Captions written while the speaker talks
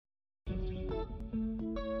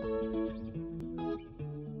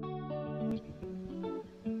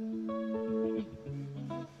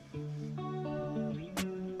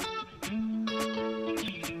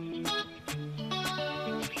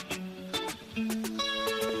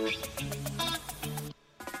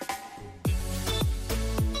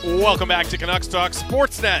Welcome back to Canucks Talk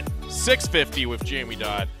Sportsnet 650 with Jamie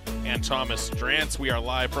Dodd and Thomas Drance. We are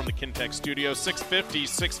live from the Kintec studio.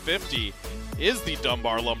 650 is the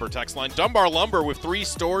Dunbar Lumber text line. Dunbar Lumber with 3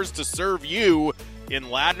 stores to serve you in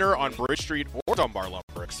Ladner on Bridge Street, or Dunbar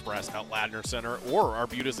Lumber Express at Ladner Center, or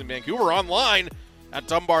Arbutus in Vancouver, online at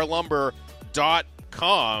dunbarlumber.com.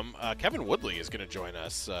 Kevin Woodley is going to join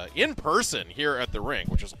us in person here at the rink,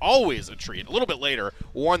 which is always a treat. A little bit later,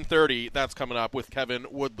 1:30, that's coming up with Kevin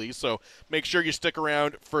Woodley, so make sure you stick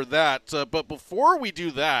around for that. But before we do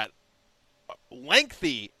that,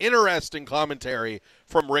 lengthy, interesting commentary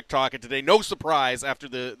from Rick Tocchet today. No surprise after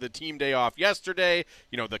the team day off yesterday.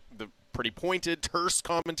 You know, the pretty pointed, terse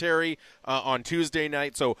commentary on Tuesday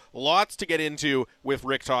night. So lots to get into with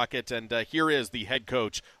Rick Tocchet, and here is the head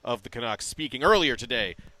coach of the Canucks speaking earlier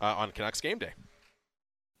today on Canucks Game Day.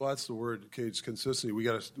 Well, that's the word, Cage. Consistency. We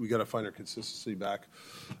got to find our consistency back.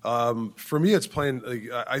 For me, it's playing.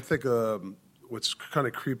 I think what's kind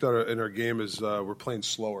of creeped out in our game is we're playing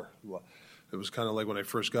slower. It was kind of like when I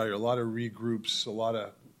first got here. A lot of regroups, a lot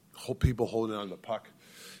of people holding on the puck,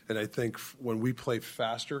 and I think when we play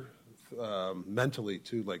faster. Mentally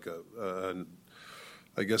too, like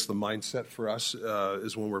I guess the mindset for us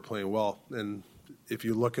is when we're playing well. And if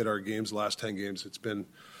you look at our games, last 10 games, it's been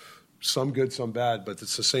some good, some bad, but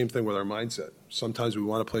it's the same thing with our mindset. Sometimes we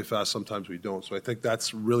want to play fast, sometimes we don't. So I think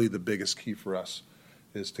that's really the biggest key for us,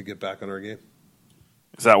 is to get back on our game.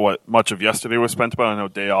 Is that what much of yesterday was spent about? I know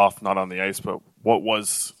day off, not on the ice, but what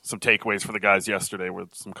was some takeaways for the guys yesterday? Were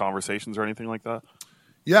some conversations or anything like that?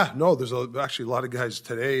 Yeah, no, there's actually a lot of guys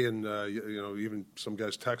today, and even some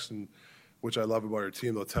guys texting, which I love about our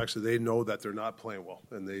team. They'll text, they know that they're not playing well,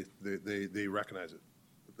 and they recognize it.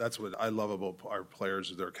 That's what I love about our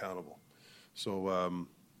players, is they're accountable. So, we're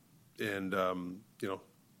going to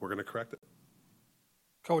correct it.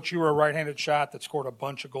 Coach, you were a right-handed shot that scored a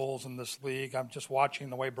bunch of goals in this league. I'm just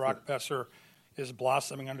watching the way Brock Besser is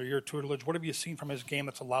blossoming under your tutelage. What have you seen from his game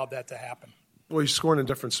that's allowed that to happen? Well, he's scoring in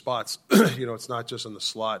different spots. It's not just in the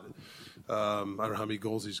slot. I don't know how many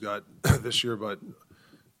goals he's got this year, but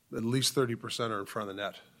at least 30% are in front of the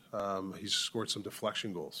net. He's scored some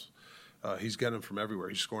deflection goals. He's getting them from everywhere.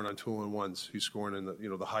 He's scoring on 2-on-1s. He's scoring in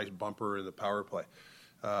the high bumper in the power play.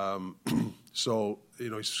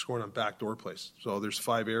 He's scoring on backdoor plays. So there's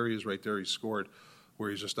 5 areas right there he's scored where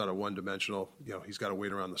he's just not a one-dimensional. He's got to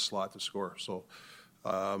wait around the slot to score. So,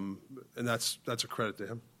 and that's a credit to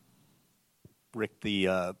him. Rick,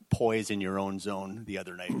 the poise in your own zone the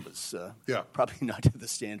other night was probably not to the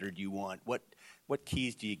standard you want. What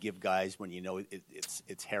keys do you give guys when you know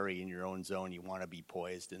it's hairy in your own zone? You want to be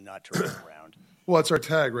poised and not to run around. Well, it's our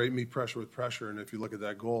tag, right? Meet pressure with pressure. And if you look at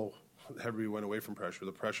that goal, everybody went away from pressure.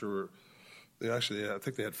 The pressure, I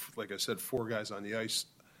think they had, like I said, 4 guys on the ice.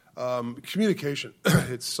 Communication,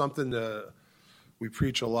 it's something we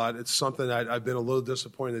preach a lot. It's something I've been a little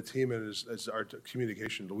disappointed in the team in is our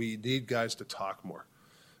communication. We need guys to talk more.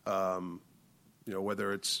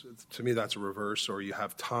 Whether it's, to me, that's a reverse, or you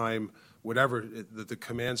have time, whatever. The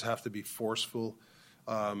commands have to be forceful.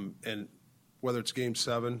 And whether it's Game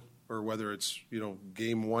 7 or whether it's,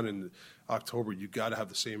 Game 1 in October, you've got to have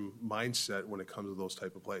the same mindset when it comes to those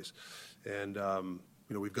type of plays. And,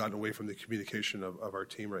 we've gotten away from the communication of our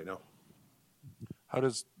team right now. How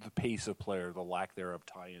does the pace of play or the lack thereof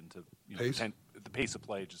tie into the pace of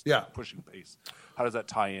play, pushing pace? How does that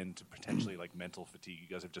tie into potentially like mental fatigue? You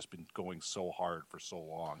guys have just been going so hard for so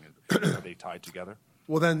long. Are they tied together?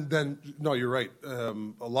 Well, then no, you're right. A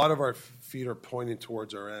lot of our feet are pointing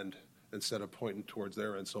towards our end instead of pointing towards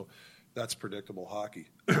their end. So that's predictable hockey.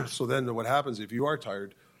 So then what happens if you are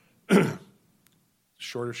tired,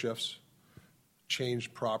 shorter shifts,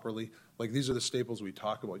 change properly. Like, these are the staples we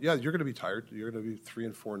talk about. Yeah, you're going to be tired. You're going to be 3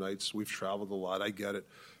 and 4 nights. We've traveled a lot. I get it.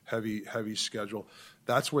 Heavy schedule.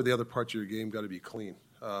 That's where the other parts of your game got to be clean.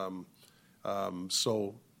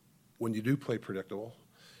 So when you do play predictable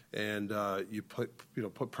and you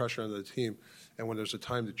put pressure on the team, and when there's a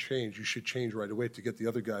time to change, you should change right away to get the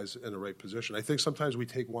other guys in the right position. I think sometimes we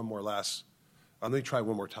take one more last. Let me try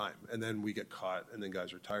one more time, and then we get caught, and then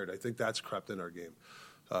guys are tired. I think that's crept in our game.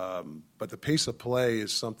 But the pace of play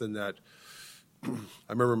is something that I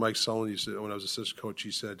remember Mike Sullivan used to, when I was assistant coach,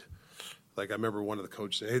 he said, I remember one of the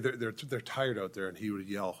coaches say, hey, they're tired out there, and he would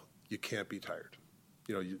yell, you can't be tired.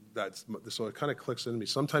 So it kind of clicks into me.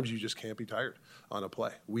 Sometimes you just can't be tired on a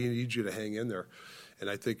play. We need you to hang in there. And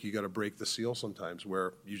I think you got to break the seal sometimes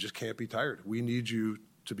where you just can't be tired. We need you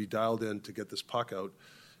to be dialed in to get this puck out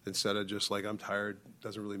instead of just I'm tired,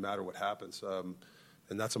 doesn't really matter what happens.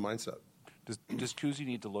 And that's a mindset. Does Kuzi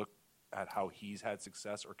need to look at how he's had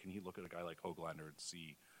success, or can he look at a guy like Höglander and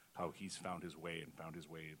see how he's found his way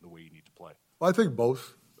the way you need to play? Well, I think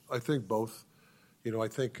both. I think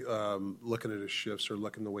looking at his shifts or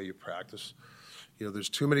looking the way you practice, there's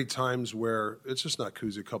too many times where it's just not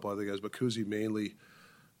Kuzi, a couple other guys, but Kuzi mainly,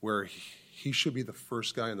 where he should be the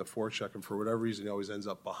first guy in the forecheck, and for whatever reason, he always ends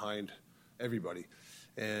up behind everybody.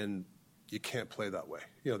 And you can't play that way.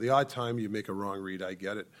 The odd time you make a wrong read, I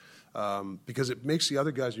get it, because it makes the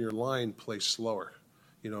other guys in your line play slower.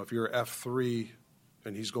 If you're F3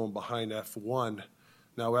 and he's going behind F1,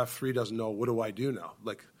 now F3 doesn't know, what do I do now?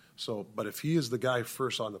 But if he is the guy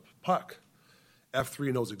first on the puck,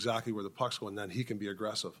 F3 knows exactly where the puck's going, then he can be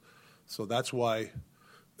aggressive. So that's why,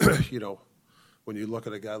 when you look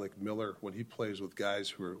at a guy like Miller, when he plays with guys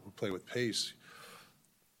who play with pace,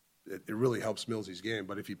 it really helps Millsy's game.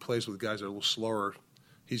 But if he plays with guys that are a little slower,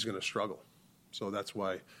 he's going to struggle. So that's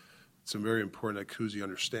why it's very important that Kuzi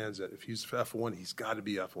understands that if he's F1, he's got to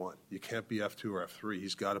be F1. You can't be F2 or F3.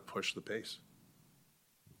 He's got to push the pace.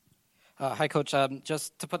 Hi, Coach.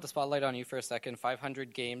 Just to put the spotlight on you for a second,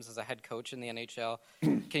 500 games as a head coach in the NHL.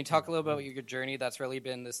 Can you talk a little about your journey that's really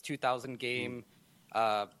been this 2,000-game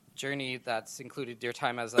journey that's included your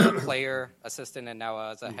time as a player, assistant, and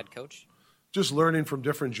now as a head coach? Just learning from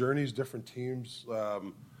different journeys, different teams,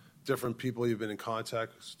 different people you've been in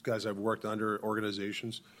contact with, guys I've worked under,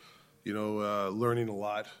 organizations, learning a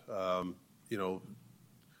lot,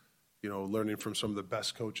 learning from some of the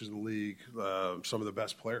best coaches in the league, some of the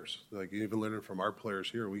best players. Like even learning from our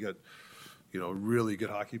players here, we got, really good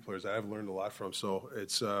hockey players that I've learned a lot from. So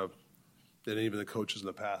it's, and even the coaches in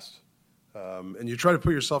the past. And you try to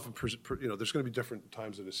put yourself in, there's going to be different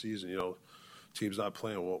times of the season, team's not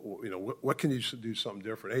playing well, what can you do something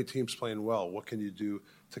different? Hey, team's playing well. What can you do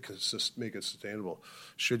to make it sustainable?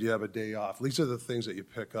 Should you have a day off? These are the things that you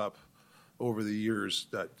pick up over the years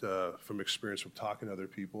that from experience from talking to other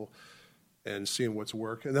people and seeing what's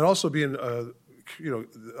worked. And then also being, out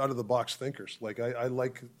of the box thinkers. Like I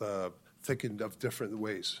like thinking of different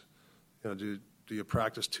ways. Do you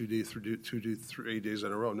practice 2 to 3 days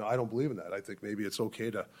in a row? No, I don't believe in that. I think maybe it's okay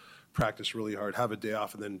to practice really hard, have a day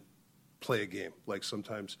off, and then play a game. Like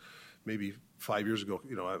sometimes, maybe 5 years ago,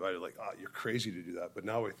 I like, you're crazy to do that. But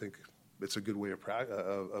now I think it's a good way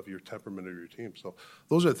of your temperament of your team. So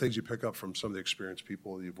those are the things you pick up from some of the experienced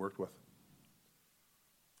people you've worked with.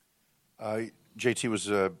 JT was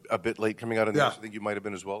a bit late coming out of this. I think you might have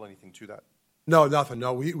been as well. Anything to that? No, nothing.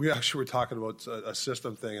 No, we actually were talking about a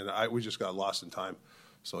system thing, and we just got lost in time.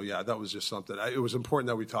 So yeah, that was just something. It was important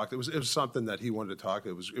that we talked. It was something that he wanted to talk.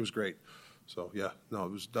 It was great. So yeah,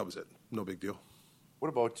 no, that was it. No big deal. What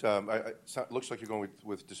about? It looks like you're going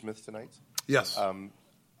with DeSmith tonight. Yes.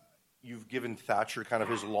 You've given Thatcher kind of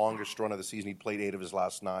his longest run of the season. He played 8 of his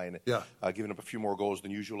last 9. Yeah. Giving up a few more goals than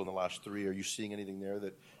usual in the last 3. Are you seeing anything there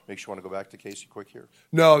that makes you want to go back to Casey quick here?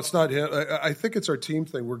 No, it's not him. I think it's our team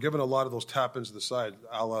thing. We're giving a lot of those tap-ins to the side,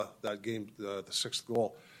 a la that game, the 6th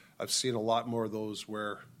goal. I've seen a lot more of those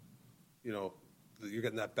where, you're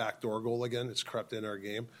getting that backdoor goal again. It's crept in our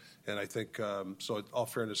game. And I think, so all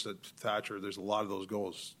fairness to Thatcher, there's a lot of those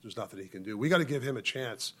goals. There's nothing he can do. We got to give him a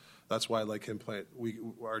chance. That's why I like him playing.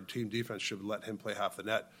 Our team defense should let him play half the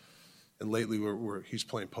net. And lately, he's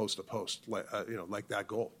playing post to post, like that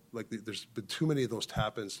goal. There's been too many of those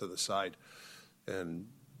tap-ins to the side. And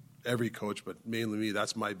every coach, but mainly me,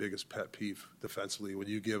 that's my biggest pet peeve defensively. When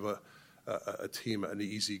you give a team an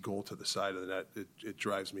easy goal to the side of the net, it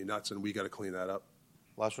drives me nuts, and we got to clean that up.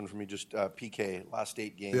 Last one for me, just PK. Last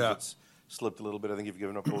 8 games, it's slipped a little bit. I think you've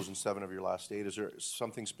given up goals in 7 of your last 8. Is there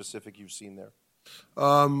something specific you've seen there?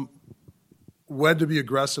 When to be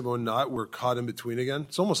aggressive and when not, we're caught in between again.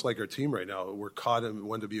 It's almost like our team right now. We're caught in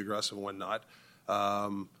when to be aggressive and when not.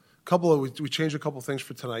 We changed a couple things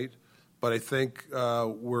for tonight, but I think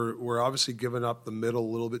we're obviously giving up the middle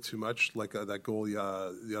a little bit too much, like that goal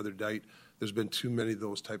the other night. There's been too many of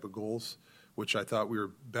those type of goals, which I thought we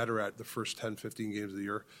were better at the first 10, 15 games of the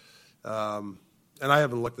year. And I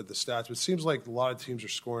haven't looked at the stats, but it seems like a lot of teams are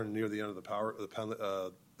scoring near the end of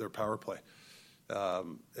their power play.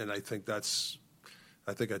 And I think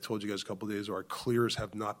I told you guys a couple of days ago, our clears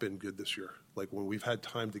have not been good this year. Like when we've had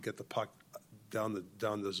time to get the puck down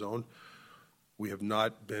the zone, we have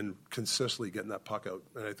not been consistently getting that puck out.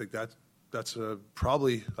 And I think that's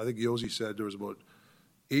probably, I think Yosi said there was about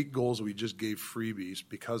 8 goals we just gave freebies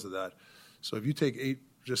because of that. So if you take 8,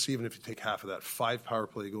 just even if you take half of that, 5 power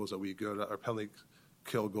play goals that we go to, our penalty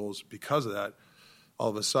kill goals because of that, all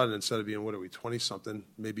of a sudden, instead of being, 20-something,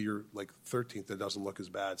 maybe you're like 13th. That doesn't look as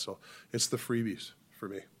bad. So it's the freebies for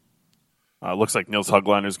me. Looks like Nils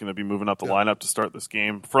Höglander is going to be moving up the lineup to start this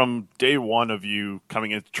game. From day one of you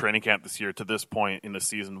coming into training camp this year to this point in the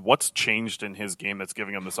season, what's changed in his game that's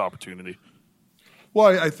giving him this opportunity?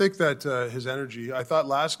 Well, I think that his energy. I thought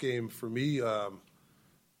last game for me, there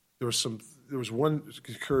was one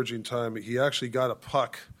encouraging time. He actually got a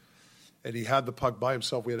puck, and he had the puck by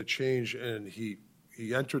himself. We had a change, and he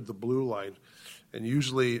entered the blue line. And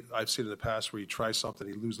usually, I've seen in the past where he tries something,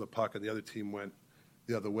 he loses the puck, and the other team went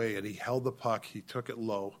the other way, and he held the puck. He took it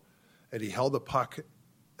low, and he held the puck.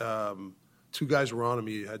 Two guys were on him.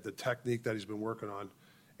 He had the technique that he's been working on,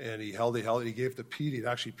 and he held it. He gave it to Petey.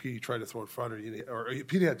 Actually, Petey tried to throw in front,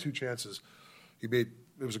 Petey had two chances. It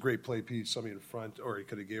was a great play. Petey somebody in front, or he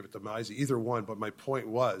could have gave it to Mizey. Either one. But my point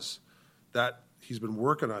was that he's been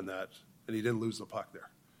working on that, and he didn't lose the puck there.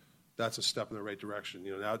 That's a step in the right direction.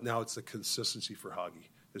 Now it's the consistency for Hoggy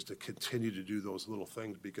is to continue to do those little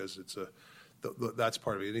things because it's that's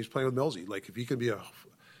part of it. And he's playing with Millsy. Like if he can be a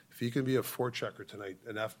forechecker tonight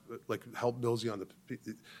and help Millsy on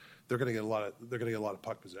they're going to get a lot of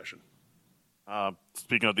puck possession.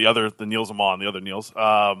 Speaking of the Niels Amon, the other Niels,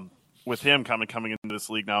 with him coming into this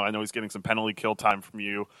league now, I know he's getting some penalty kill time from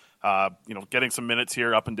you. Getting some minutes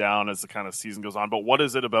here up and down as the kind of season goes on. But what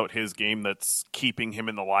is it about his game that's keeping him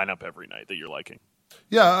in the lineup every night that you're liking?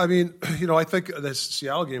 Yeah, I mean, I think this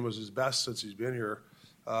Seattle game was his best since he's been here.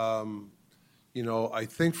 I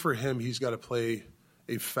think for him, he's got to play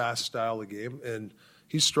a fast style of game, and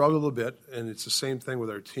he's struggled a bit, and it's the same thing with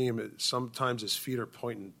our team. Sometimes his feet are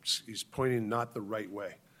pointing. He's pointing not the right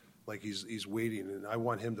way, like he's waiting, and I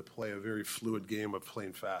want him to play a very fluid game of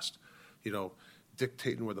playing fast,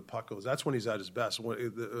 dictating where the puck goes. That's when he's at his best. We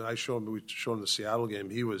showed him the Seattle game.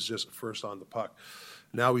 He was just first on the puck.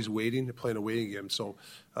 Now he's waiting, playing a waiting game, so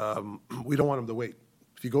we don't want him to wait.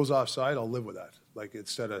 If he goes offside, I'll live with that. Like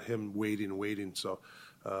instead of him waiting. So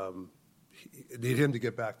need him to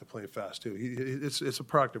get back to playing fast too. It's a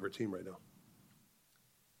product of our team right now.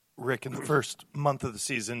 Rick, in the first month of the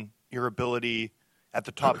season, your ability at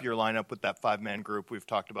the top of your lineup with that five-man group we've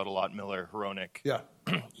talked about a lot, Miller, Hronek,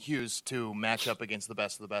 Hughes, to match up against the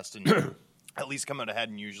best of the best and at least come out ahead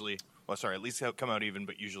and at least come out even,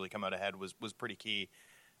 but usually come out ahead was pretty key.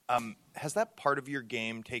 Has that part of your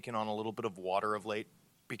game taken on a little bit of water of late?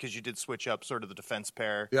 Because you did switch up sort of the defense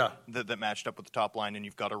pair that matched up with the top line, and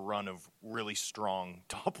you've got a run of really strong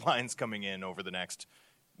top lines coming in over the next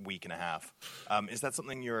week and a half. Is that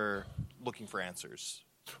something you're looking for answers?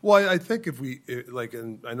 Well, I think if we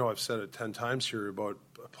and I know I've said it 10 times here about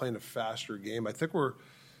playing a faster game. I think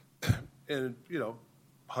and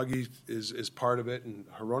Huggy is part of it, and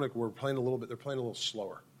Hronek they're playing a little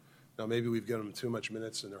slower. Now maybe we've given them too much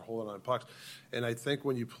minutes and they're holding on pucks, and I think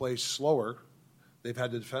when you play slower, they've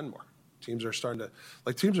had to defend more. Teams are starting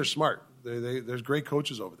to teams are smart. There's great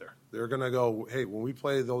coaches over there. They're going to go, hey, when we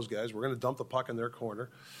play those guys, we're going to dump the puck in their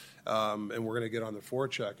corner, and we're going to get on the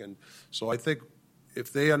forecheck. And so I think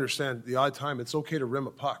if they understand the odd time, it's okay to rim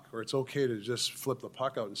a puck, or it's okay to just flip the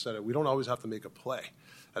puck out instead of. We don't always have to make a play.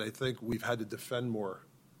 And I think we've had to defend more,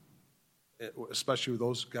 especially with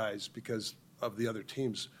those guys because of the other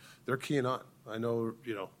teams. They're keying on. I know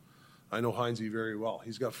Heinze very well.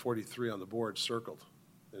 He's got 43 on the board circled,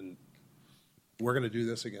 and we're going to do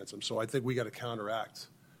this against him. So I think we got to counteract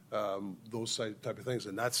those type of things,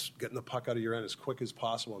 and that's getting the puck out of your end as quick as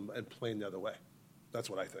possible and playing the other way. That's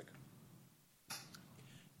what I think.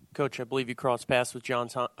 Coach, I believe you crossed paths with John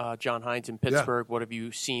Hines in Pittsburgh. Yeah. What have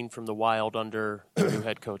you seen from the Wild under the new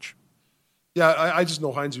head coach? Yeah, I just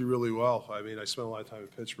know Heinze really well. I mean, I spent a lot of time in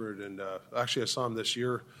Pittsburgh, and actually I saw him this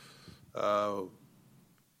year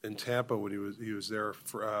in Tampa when he was there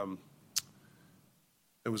for.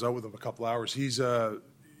 I was out with him a couple hours. He's a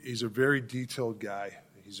very detailed guy.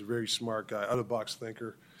 He's a very smart guy, out of the box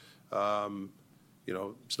thinker.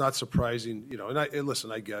 It's not surprising. And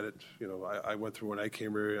listen, I get it. I went through when I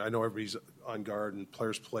came here. I know everybody's on guard and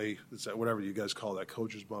players play. It's whatever you guys call that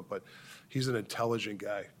coach's bump, but he's an intelligent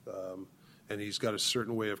guy, and he's got a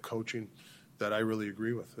certain way of coaching that I really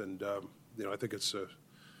agree with. And I think it's.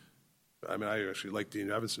 I actually like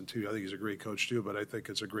Dean Evanson too. I think he's a great coach too. But I think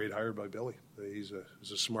it's a great hire by Billy. He's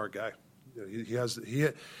a smart guy. He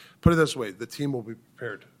put it this way: the team will be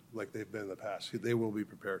prepared like they've been in the past. They will be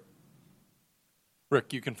prepared.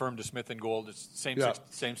 Rick, you confirmed to Smith and Gold. It's same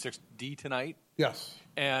 6D tonight. Yes.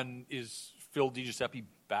 And is Phil DiGiuseppe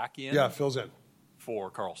back in? Yeah, Phil's in for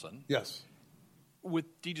Carlson. Yes. With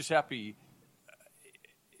DiGiuseppe,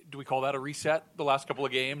 do we call that a reset? The last couple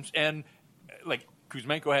of games, and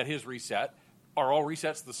Kuzmenko had his reset. Are all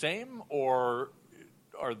resets the same, or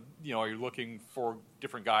are you looking for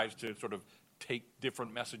different guys to sort of take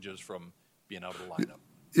different messages from being out of the lineup?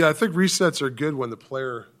 Yeah, I think resets are good when the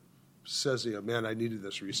player says, man, I needed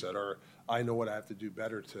this reset, or I know what I have to do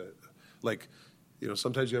better to, like,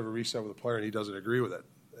 sometimes you have a reset with a player and he doesn't agree with it.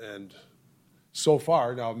 And so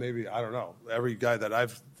far, now maybe, I don't know, every guy that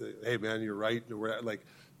hey, man, you're right.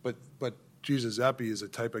 But Jesus, Epi is a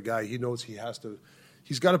type of guy, he knows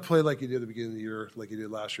he's got to play like he did at the beginning of the year, like he did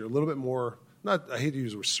last year. A little bit more, I hate to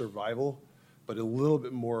use the word survival, but a little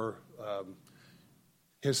bit more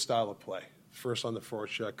his style of play. First on the forward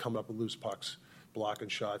check, coming up with loose pucks, blocking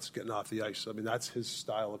shots, getting off the ice. I mean, that's his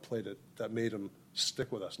style of play that made him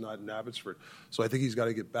stick with us, not in Abbotsford. So I think he's got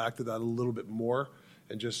to get back to that a little bit more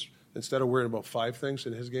and just, instead of worrying about 5 things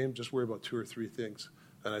in his game, just worry about 2 or 3 things.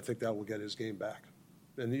 And I think that will get his game back.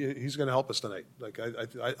 And he's going to help us tonight. Like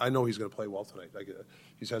I know he's going to play well tonight.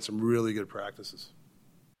 He's had some really good practices.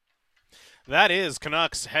 That is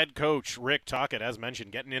Canucks head coach Rick Tocchet, as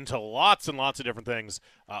mentioned, getting into lots and lots of different things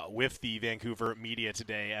with the Vancouver media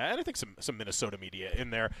today. And I think some Minnesota media in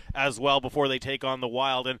there as well before they take on the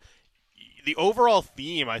Wild. And the overall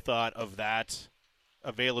theme, I thought, of that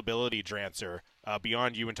availability, Drancer,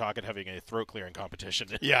 beyond you and Tocchet having a throat-clearing competition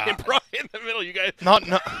in the middle, you guys... Not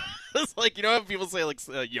it's like, you know how people say, like,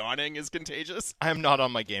 yawning is contagious? I am not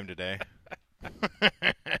on my game today.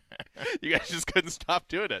 You guys just couldn't stop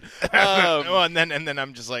doing it. And then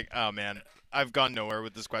I'm just like, oh man, I've gone nowhere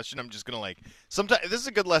with this question. I'm just gonna sometimes this is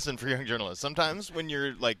a good lesson for young journalists. Sometimes when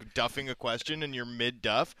you're like duffing a question and you're mid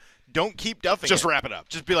duff, don't keep duffing. Just wrap it up.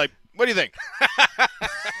 Just be like, what do you think?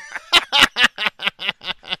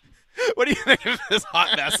 What do you think of this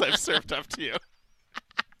hot mess I've served up to you?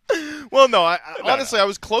 Well, no, honestly, I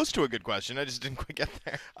was close to a good question. I just didn't quite get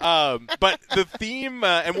there. But the theme,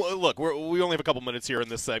 and look, we only have a couple minutes here in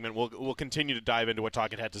this segment. We'll continue to dive into what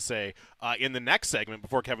Tocchet had to say in the next segment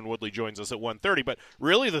before Kevin Woodley joins us at 1:30. But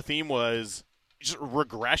really, the theme was just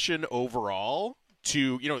regression overall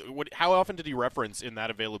to, how often did he reference in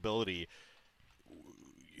that availability?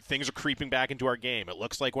 Things are creeping back into our game. It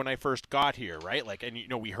looks like when I first got here, right?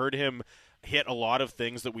 We heard him hit a lot of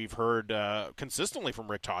things that we've heard consistently from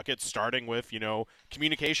Rick Tocchet, starting with,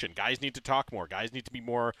 communication. Guys need to talk more. Guys need to be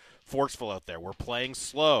more forceful out there. We're playing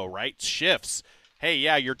slow, right? Shifts. Hey,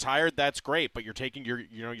 yeah, you're tired. That's great, but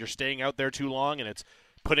you're staying out there too long, and it's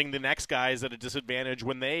putting the next guys at a disadvantage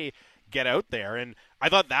when they get out there. And I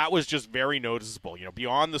thought that was just very noticeable,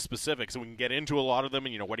 beyond the specifics. And we can get into a lot of them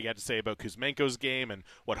and, what he had to say about Kuzmenko's game and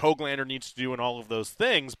what Höglander needs to do and all of those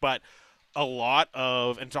things. But a lot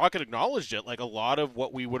of, and Tocchet acknowledged it, like a lot of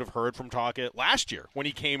what we would have heard from Tocchet last year when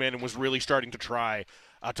he came in and was really starting to try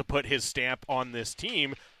to put his stamp on this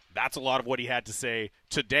team. That's a lot of what he had to say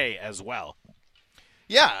today as well.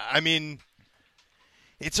 Yeah, I mean,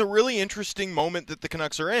 it's a really interesting moment that the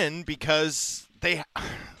Canucks are in because they're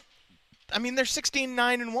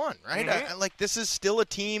 16-9-1, right? Mm-hmm. This is still a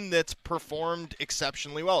team that's performed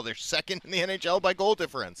exceptionally well. They're second in the NHL by goal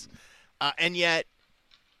difference. And yet,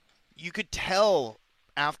 you could tell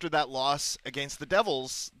after that loss against the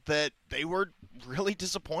Devils that they were really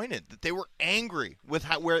disappointed, that they were angry with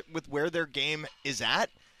where their game is at,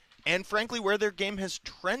 and frankly where their game has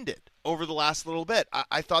trended over the last little bit.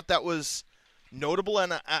 I thought that was notable,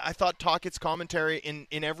 and I thought Tocchet's commentary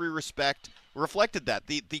in every respect reflected that.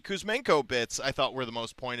 The Kuzmenko bits I thought were the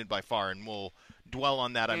most pointed by far, and we'll dwell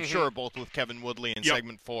on that, I'm sure, both with Kevin Woodley in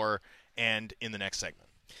segment 4 and in the next segment.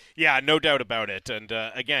 Yeah, no doubt about it. And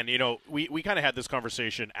again, we kind of had this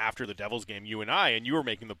conversation after the Devils game, you and I, and you were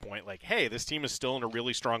making the point like, hey, this team is still in a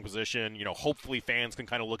really strong position. Hopefully fans can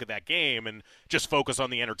kind of look at that game and just focus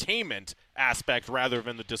on the entertainment aspect rather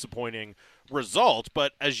than the disappointing result.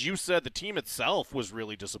 But as you said, the team itself was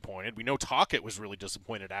really disappointed. We know Tocchet was really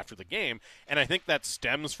disappointed after the game. And I think that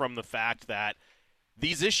stems from the fact that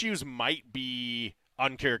these issues might be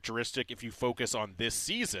uncharacteristic if you focus on this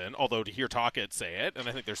season, although to hear Tocchet say it, and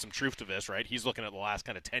I think there's some truth to this, right? He's looking at the last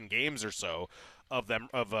kind of 10 games or so of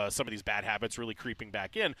some of these bad habits really creeping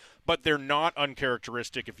back in, but they're not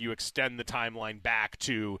uncharacteristic if you extend the timeline back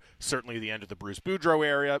to certainly the end of the Bruce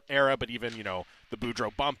Boudreau era, but even, the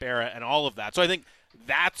Boudreau bump era and all of that. So I think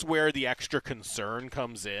that's where the extra concern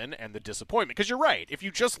comes in and the disappointment, because you're right. If you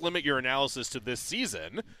just limit your analysis to this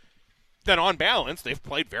season, then on balance, they've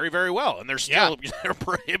played very, very well, and they're still they're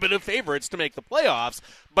prohibitive favorites to make the playoffs.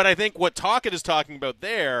 But I think what Tocchet is talking about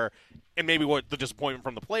there, and maybe what the disappointment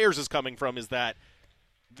from the players is coming from, is that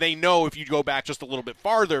they know if you go back just a little bit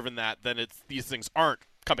farther than that, then these things aren't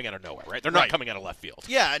coming out of nowhere, right? They're not coming out of left field.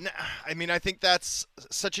 Yeah, I think that's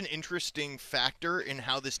such an interesting factor in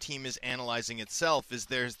how this team is analyzing itself, is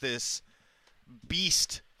there's this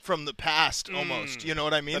beast from the past almost, you know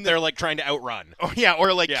what I mean? That they're like trying to outrun. Oh yeah,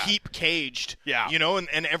 or keep caged. Yeah.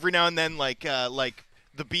 And every now and then like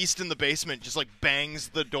the beast in the basement just like bangs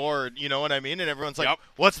the door, you know what I mean? And everyone's like,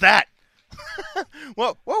 "What's that?"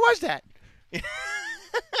 What was that?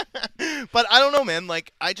 But I don't know, man.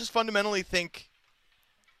 Like, I just fundamentally think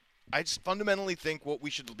what we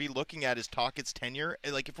should be looking at is Tocchet's tenure.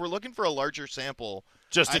 Like, if we're looking for a larger sample,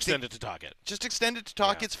 just extend it to Tocchet. Just extend it to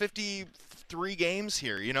Tocchet's 53 games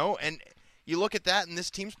here, you know? And you look at that, and this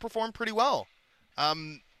team's performed pretty well.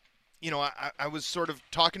 You know, I was sort of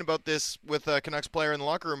talking about this with a Canucks player in the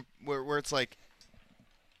locker room where it's like,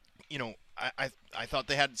 you know, I thought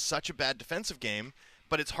they had such a bad defensive game,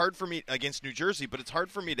 but it's hard for me against New Jersey, but it's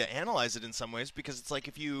hard for me to analyze it in some ways because it's like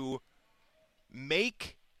if you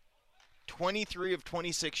make 23 of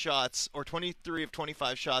 26 shots or 23 of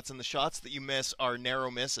 25 shots and the shots that you miss are narrow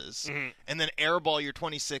misses and then airball your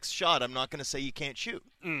 26th shot, I'm not going to say you can't shoot.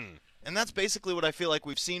 And that's basically what I feel like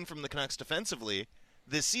we've seen from the Canucks defensively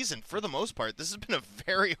this season. For the most part, this has been a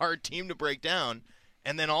very hard team to break down,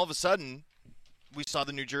 and then all of a sudden we saw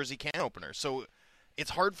the New Jersey can opener. So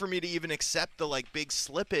it's hard for me to even accept the like big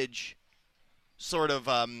slippage sort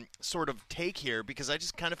of take here because I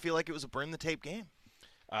just kind of feel like it was a burn the tape game.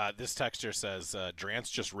 This texter says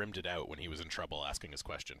Drance just rimmed it out when he was in trouble asking his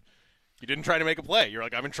question. You didn't try to make a play. You're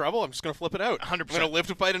like, I'm in trouble. I'm just going to flip it out. 100%. I'm going to live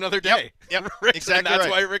to fight another day. Yep. Exactly. And that's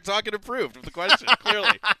why Rick Tocchet approved of the question,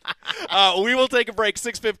 clearly. We will take a break.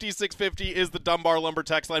 650 is the Dunbar Lumber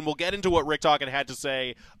text line. We'll get into what Rick Tocchet had to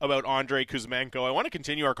say about Andrei Kuzmenko. I want to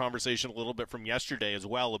continue our conversation a little bit from yesterday as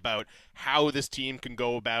well about how this team can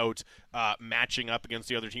go about matching up against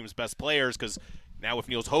the other team's best players, because now with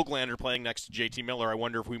Niels Höglander playing next to JT Miller, I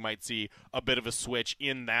wonder if we might see a bit of a switch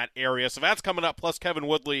in that area. So that's coming up, plus Kevin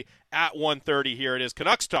Woodley at 1:30. Here it is,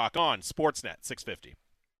 Canucks Talk on Sportsnet 650.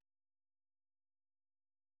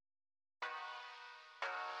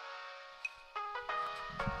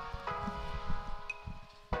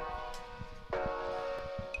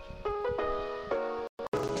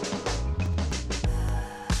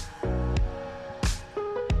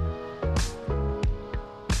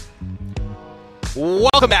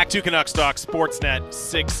 Welcome back to Canucks Talk Sportsnet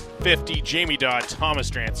 650. Jamie Dodd,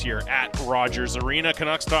 Thomas Drance here at Rogers Arena.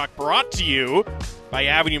 Canucks Talk brought to you by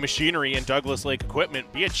Avenue Machinery and Douglas Lake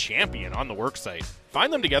Equipment. Be a champion on the worksite.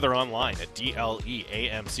 Find them together online at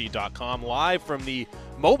dleamc.com. Live from the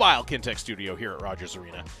mobile Kintec studio here at Rogers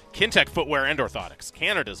Arena. Kintec Footwear and Orthotics,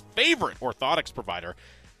 Canada's favorite orthotics provider.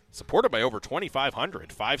 Supported by over 2,500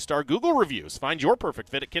 5-star Google reviews. Find your perfect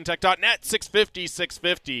fit at kintec.net.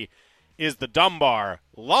 650 is the Dunbar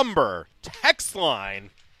Lumber text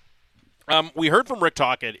line. We heard from Rick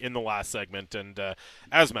Tocchet in the last segment, and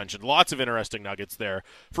as mentioned, lots of interesting nuggets there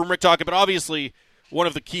from Rick Tocchet, but obviously one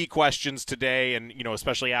of the key questions today, and you know,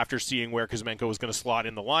 especially after seeing where Kuzmenko was going to slot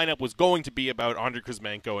in the lineup, was going to be about Andrei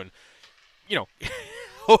Kuzmenko, and you know,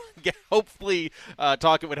 hopefully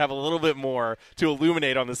Tocchet would have a little bit more to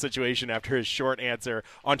illuminate on the situation after his short answer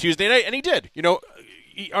on Tuesday night, and he did. You know,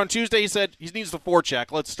 on Tuesday, he said he needs the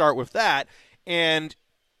forecheck. Let's start with that. And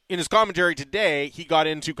in his commentary today, he got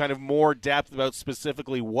into kind of more depth about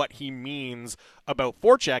specifically what he means about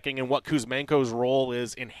forechecking and what Kuzmenko's role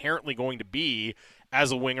is inherently going to be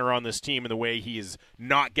as a winger on this team and the way he is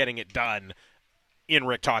not getting it done in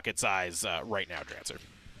Rick Tocchet's eyes right now, Drancer.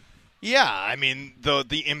 Yeah, I mean,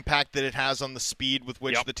 the impact that it has on the speed with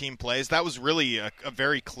which the team plays, that was really a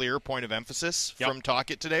very clear point of emphasis from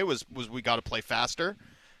Tocchet today, was we got to play faster.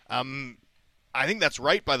 I think that's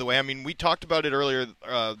right, by the way. I mean, we talked about it earlier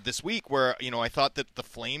this week where, you know, I thought that the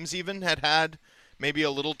Flames even had maybe a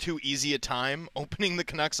little too easy a time opening the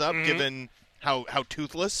Canucks up, given how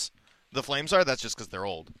toothless the Flames are. That's just because they're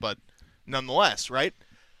old, but nonetheless, right?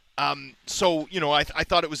 So, you know, I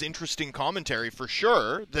thought it was interesting commentary for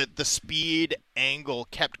sure that the speed angle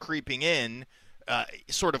kept creeping in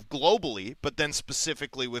sort of globally, but then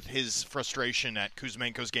specifically with his frustration at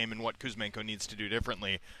Kuzmenko's game and what Kuzmenko needs to do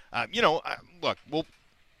differently. You know, look,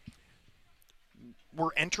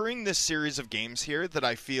 we're entering this series of games here that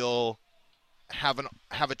I feel have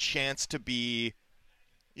a chance to be,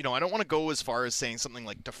 you know, I don't want to go as far as saying something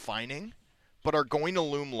like defining, but are going to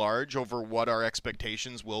loom large over what our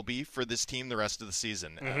expectations will be for this team the rest of the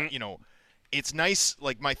season. You know, it's nice,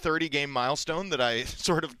 like my 30-game milestone, that I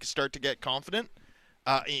sort of start to get confident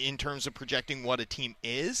in terms of projecting what a team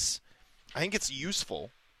is. I think it's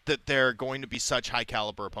useful that they're going to be such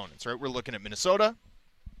high-caliber opponents, right? We're looking at Minnesota.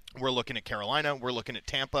 We're looking at Carolina. We're looking at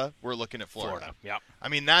Tampa. We're looking at Florida. Yeah. I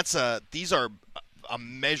mean, this is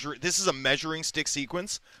a measuring stick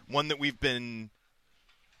sequence, one that we've been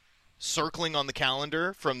circling on the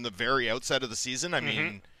calendar from the very outset of the season. I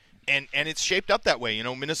mean, and it's shaped up that way. You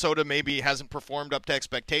know, Minnesota maybe hasn't performed up to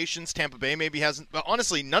expectations. Tampa Bay maybe hasn't. But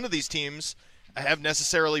honestly, none of these teams have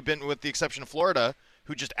necessarily been, with the exception of Florida,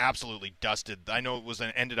 who just absolutely dusted. I know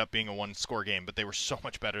it ended up being a one-score game, but they were so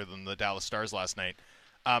much better than the Dallas Stars last night.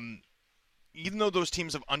 Even though those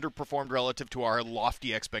teams have underperformed relative to our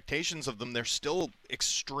lofty expectations of them, they're still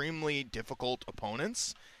extremely difficult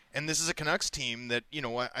opponents. And this is a Canucks team that,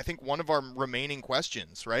 I think one of our remaining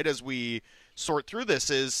questions, right, as we sort through this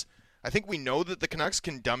is, I think we know that the Canucks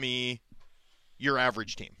can dummy your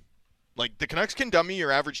average team. Like, the Canucks can dummy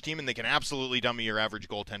your average team, and they can absolutely dummy your average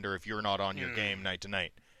goaltender if you're not on your game night to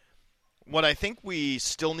night. What I think we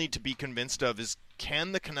still need to be convinced of is,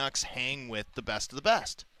 can the Canucks hang with the best of the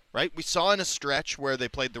best? Right? We saw in a stretch where they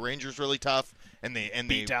played the Rangers really tough, and they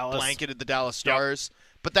blanketed the Dallas Stars. Yep.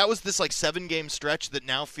 But that was this 7-game stretch that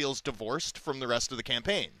now feels divorced from the rest of the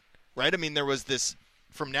campaign. Right? I mean, there was this,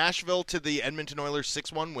 from Nashville to the Edmonton Oilers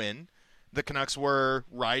 6-1 win, the Canucks were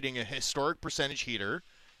riding a historic percentage heater,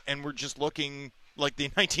 and we're just looking like the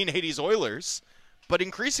 1980s Oilers. But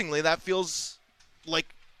increasingly, that feels like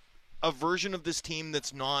a version of this team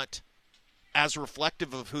that's not as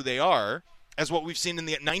reflective of who they are as what we've seen in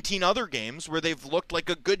the 19 other games where they've looked like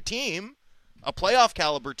a good team, a playoff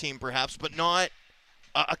caliber team perhaps, but not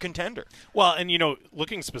a contender. Well, and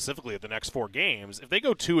looking specifically at the next 4 games, if they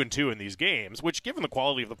go 2-2 in these games, which given the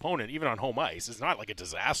quality of the opponent, even on home ice, is not like a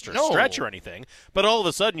disaster stretch or anything, but all of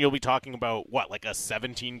a sudden you'll be talking about like a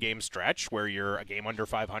 17-game stretch where you're a game under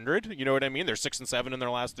 500. You know what I mean? They're 6-7 in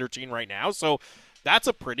their last 13 right now, so that's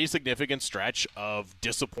a pretty significant stretch of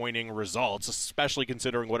disappointing results, especially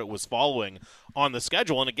considering what it was following on the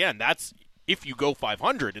schedule. And again, that's if you go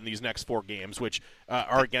 500 in these next 4 games, which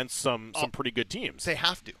are against some pretty good teams. They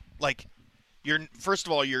have to. First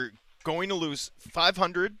of all, you're going to lose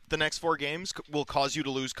 500 the next 4 games will cause you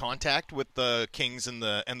to lose contact with the Kings and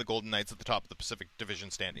the Golden Knights at the top of the Pacific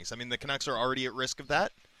Division standings. I mean, the Canucks are already at risk of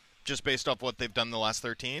that, just based off what they've done the last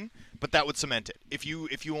 13, but that would cement it. If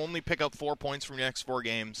you only pick up 4 points from your next 4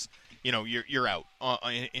 games, you're out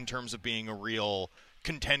in terms of being a real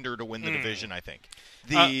contender to win the division, I think.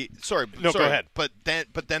 Go ahead. But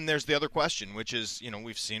then there's the other question, which is,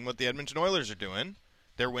 we've seen what the Edmonton Oilers are doing.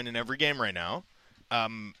 They're winning every game right now. I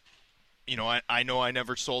know I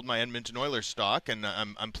never sold my Edmonton Oilers stock, and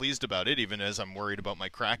I'm pleased about it, even as I'm worried about my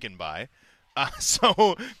Kraken buy. I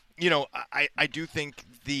do think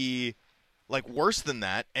worse than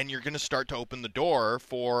that, and you're going to start to open the door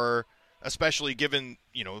for, especially given,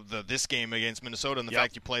 this game against Minnesota and the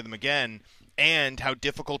fact you play them again, and how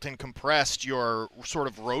difficult and compressed your sort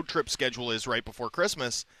of road trip schedule is right before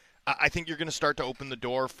Christmas. I think you're going to start to open the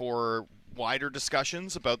door for wider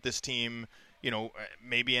discussions about this team,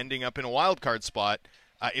 maybe ending up in a wild card spot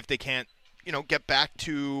if they can't, get back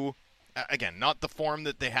to, again, not the form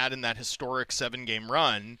that they had in that historic 7-game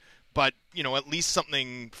run, but, at least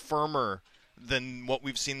something firmer than what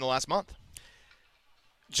we've seen the last month.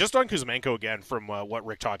 Just on Kuzmenko again, from what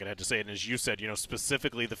Rick Tocchet had to say, and as you said,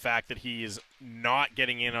 specifically the fact that he is not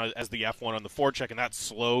getting in as the F1 on the forecheck, and that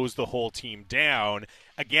slows the whole team down.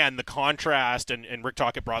 Again, the contrast, and Rick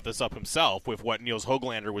Tocchet brought this up himself with what Niels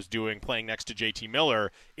Höglander was doing playing next to JT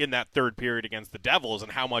Miller in that third period against the Devils,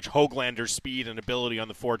 and how much Höglander's speed and ability on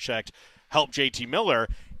the forecheck helped JT Miller.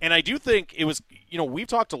 And I do think it was, we've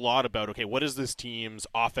talked a lot about, okay, what is this team's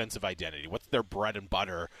offensive identity? What's their bread and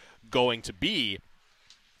butter going to be?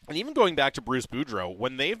 And even going back to Bruce Boudreau,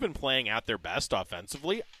 when they've been playing at their best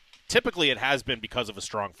offensively, typically it has been because of a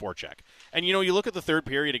strong forecheck. And, you look at the third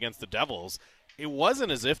period against the Devils, it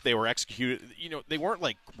wasn't as if they were executed, they weren't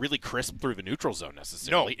really crisp through the neutral zone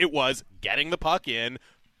necessarily. No. It was getting the puck in,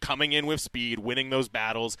 coming in with speed, winning those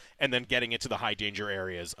battles, and then getting it to the high danger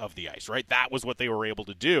areas of the ice, right? That was what they were able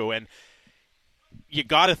to do. And you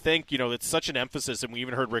got to think, it's such an emphasis, and we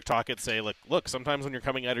even heard Rick Tocchet say, look, sometimes when you're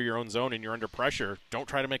coming out of your own zone and you're under pressure, don't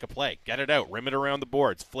try to make a play. Get it out, rim it around the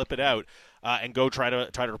boards, flip it out, and go try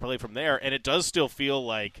to play from there. And it does still feel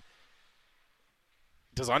like,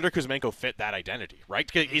 does Andrei Kuzmenko fit that identity,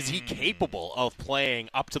 right? Is he capable of playing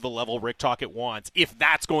up to the level Rick Tocchet wants if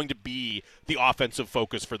that's going to be the offensive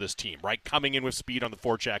focus for this team, right? Coming in with speed on the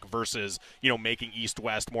forecheck versus, making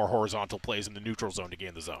east-west more horizontal plays in the neutral zone to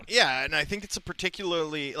gain the zone. Yeah, and I think it's a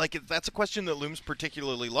particularly, that's a question that looms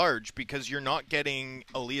particularly large because you're not getting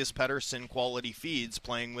Elias Pettersson quality feeds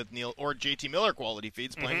playing with Neil, or JT Miller quality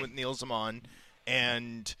feeds playing with Neil Zaman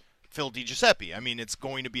and Phil DiGiuseppe. I mean, it's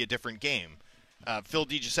going to be a different game. Phil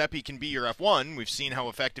DiGiuseppe can be your F1. We've seen how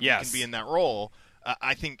effective he can be in that role.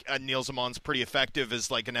 I think Neil Zamon's pretty effective as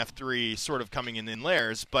like an F3 sort of coming in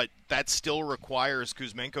layers, but that still requires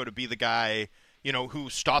Kuzmenko to be the guy, who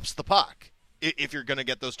stops the puck if you're going to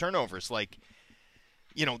get those turnovers.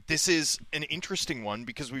 This is an interesting one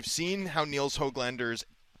because we've seen how Niels Höglander's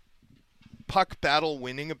puck battle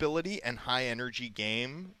winning ability and high energy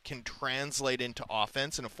game can translate into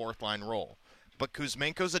offense in a fourth line role. But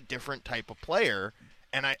Kuzmenko's a different type of player,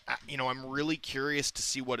 and I'm really curious to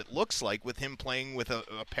see what it looks like with him playing with a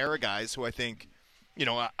pair of guys who I think,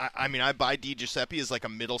 I buy Di Giuseppe as like a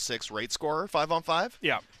middle six rate scorer 5-on-5.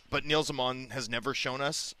 Yeah. But Niels Amon has never shown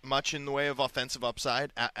us much in the way of offensive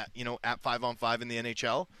upside at 5-on-5 in the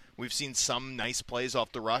NHL. We've seen some nice plays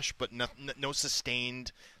off the rush, but no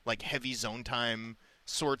sustained, like, heavy zone time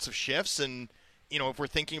sorts of shifts. And, if we're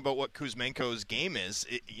thinking about what Kuzmenko's game is,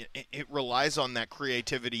 it relies on that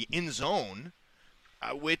creativity in zone,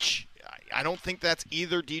 which I don't think that's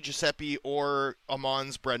either Di Giuseppe or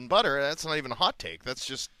Amon's bread and butter. That's not even a hot take. That's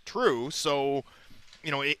just true. So,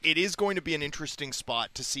 it is going to be an interesting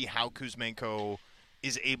spot to see how Kuzmenko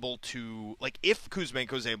is able to, like, if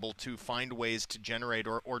Kuzmenko is able to find ways to generate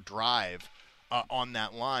or drive on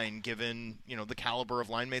that line, given, the caliber of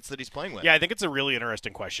line mates that he's playing with. Yeah, I think it's a really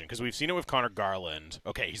interesting question because we've seen it with Connor Garland.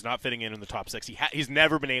 Okay, he's not fitting in the top six. He's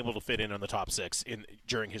never been able to fit in on the top six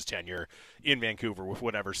during his tenure in Vancouver with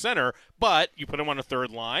whatever center, but you put him on a third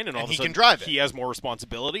line and all of a sudden can drive it. He has more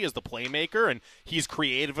responsibility as the playmaker, and he's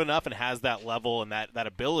creative enough and has that level and that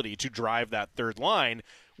ability to drive that third line.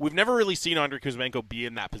 We've never really seen Andrei Kuzmenko be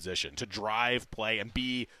in that position to drive play and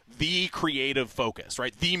be the creative focus,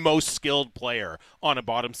 right? The most skilled player on a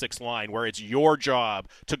bottom six line where it's your job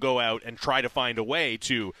to go out and try to find a way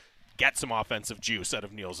to get some offensive juice out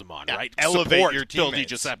of Niels Amon, right? Elevate Support your Phil teammates.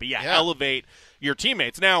 Di Giuseppe. Elevate your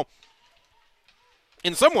teammates. Now,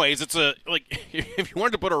 in some ways, it's if you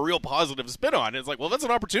wanted to put a real positive spin on it, it's like, well, that's an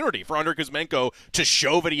opportunity for Andrei Kuzmenko to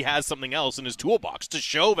show that he has something else in his toolbox, to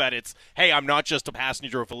show that it's, hey, I'm not just a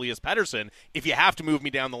passenger of Elias Pettersson. If you have to move me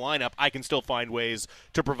down the lineup, I can still find ways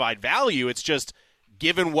to provide value. It's just,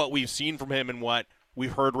 given what we've seen from him and what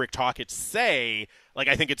we've heard Rick Tocchet say, like,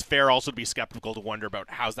 I think it's fair also to be skeptical to wonder about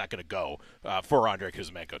how's that going to go for Andrei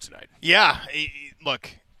Kuzmenko tonight. Yeah, look,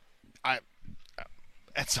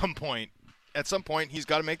 at some point, he's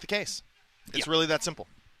got to make the case. It's really that simple.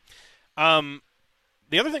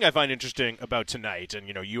 The other thing I find interesting about tonight, and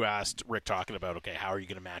you asked Rick Tocchet about, okay, how are you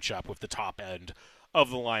going to match up with the top end of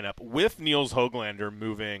the lineup with Niels Höglander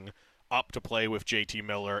moving up to play with JT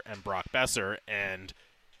Miller and Brock Besser, and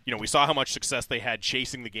we saw how much success they had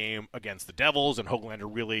chasing the game against the Devils, and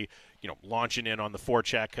Höglander really launching in on the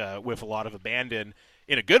forecheck with a lot of abandon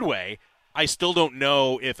in a good way. I still don't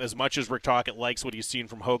know if, as much as Rick Tocchet likes what he's seen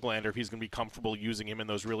from Höglander, if he's going to be comfortable using him in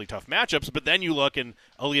those really tough matchups. But then you look, and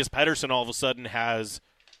Elias Pettersson all of a sudden has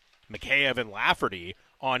Mikheyev and Lafferty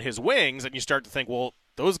on his wings, and you start to think, well,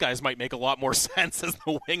 those guys might make a lot more sense as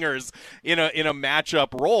the wingers in a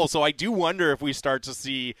matchup role. So I do wonder if we start to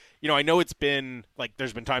see, I know it's been, like,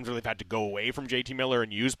 there's been times where they've had to go away from JT Miller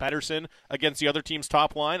and use Pettersson against the other team's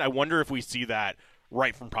top line. I wonder if we see that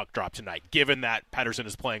right from puck drop tonight, given that Pettersson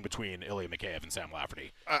is playing between Ilya Mikheyev and Sam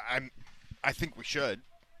Lafferty. I think we should.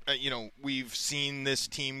 We've seen this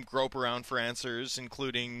team grope around for answers,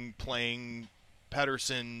 including playing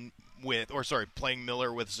playing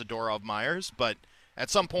Miller with Zadorov Myers. But at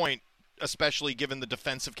some point, especially given the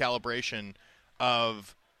defensive calibration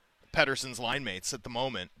of Pettersson's line mates at the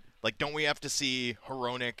moment, like, don't we have to see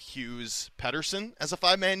Hronek, Hughes, Pettersson as a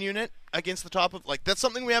five-man unit against the top of, like, that's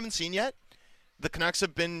something we haven't seen yet? The Canucks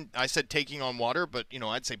have been, I said taking on water, but,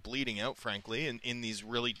 I'd say bleeding out, frankly, in these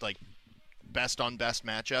really, like, best-on-best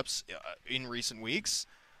matchups in recent weeks.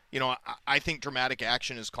 I think dramatic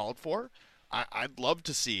action is called for. I'd love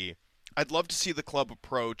to see the club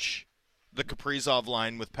approach the Kaprizov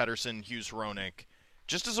line with Pettersson, Hughes, Hronek,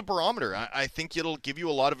 just as a barometer. I think it'll give you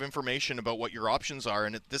a lot of information about what your options are,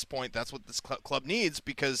 and at this point, that's what this club needs,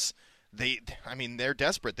 because they're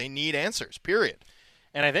desperate. They need answers, period.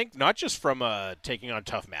 And I think not just from a taking on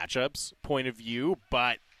tough matchups point of view,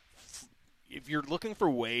 but if you're looking for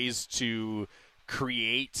ways to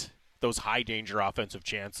create those high-danger offensive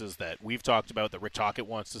chances that we've talked about, that Rick Tocchet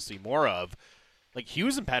wants to see more of, like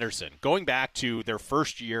Hughes and Pettersson, going back to their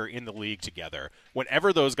first year in the league together,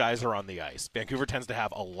 whenever those guys are on the ice, Vancouver tends to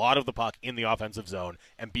have a lot of the puck in the offensive zone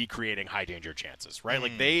and be creating high-danger chances, right?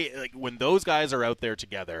 When those guys are out there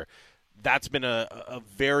together, that's been a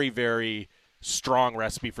very, very strong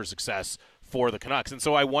recipe for success for the Canucks. And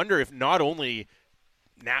so I wonder if not only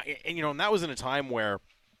now, and that was in a time where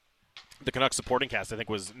the Canucks supporting cast, I think,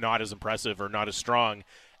 was not as impressive or not as strong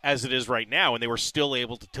as it is right now, and they were still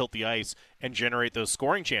able to tilt the ice and generate those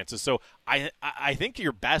scoring chances. So I think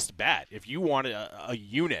your best bet, if you want a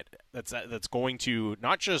unit that's going to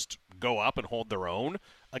not just go up and hold their own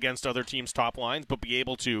against other teams' top lines, but be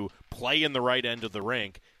able to play in the right end of the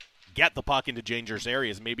rink, get the puck into dangerous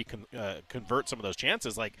areas, maybe convert some of those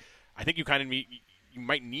chances. Like, I think you kind of you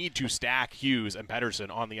might need to stack Hughes and Pettersson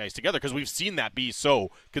on the ice together because we've seen that be so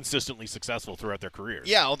consistently successful throughout their careers.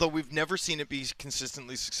 Yeah, although we've never seen it be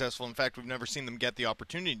consistently successful. In fact, we've never seen them get the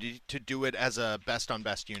opportunity to do it as a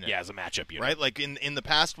best-on-best unit. Yeah, as a matchup unit. Right? Like in the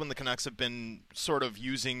past when the Canucks have been sort of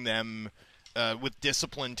using them with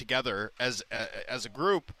discipline together as a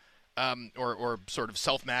group or sort of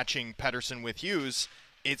self-matching Pettersson with Hughes,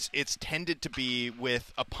 it's tended to be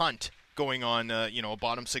with a punt going on, a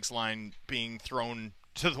bottom six line being thrown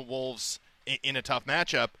to the Wolves in a tough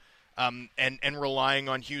matchup, and relying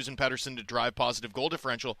on Hughes and Pettersson to drive positive goal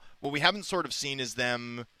differential. What we haven't sort of seen is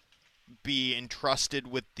them be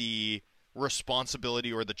entrusted with the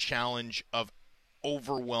responsibility or the challenge of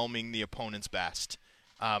overwhelming the opponent's best.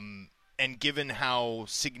 And given how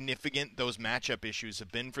significant those matchup issues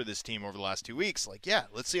have been for this team over the last 2 weeks,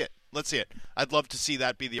 let's see it. Let's see it. I'd love to see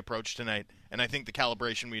that be the approach tonight. And I think the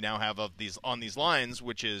calibration we now have on these lines,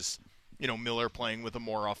 which is, Miller playing with a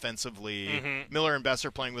more offensively, Miller and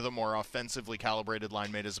Besser playing with a more offensively calibrated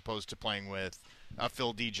line mate as opposed to playing with a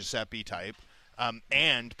Phil DiGiuseppe type,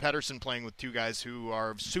 and Pettersson playing with two guys who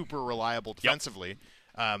are super reliable defensively.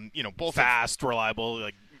 Yep. Both fast, reliable,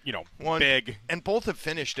 big, and both have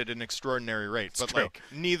finished at an extraordinary rate. It's but true.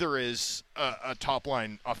 Neither is a top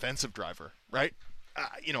line offensive driver, right?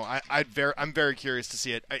 I'm very curious to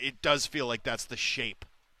see it. It does feel like that's the shape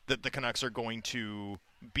that the Canucks are going to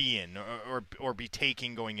be in or be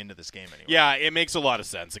taking going into this game anyway. Yeah, it makes a lot of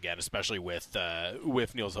sense again, especially with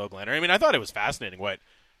Nils Höglander. I mean, I thought it was fascinating what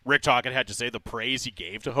Rick Tocchet had to say, the praise he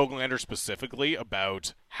gave to Höglander specifically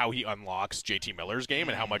about how he unlocks JT Miller's game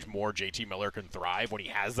and how much more JT Miller can thrive when he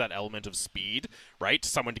has that element of speed, right?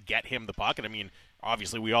 Someone to get him the puck. And I mean,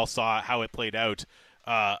 obviously we all saw how it played out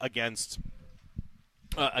against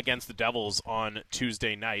the Devils on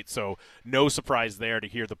Tuesday night. So no surprise there to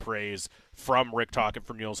hear the praise from Rick Tocchet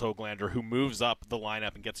for Nils Höglander, who moves up the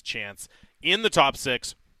lineup and gets a chance in the top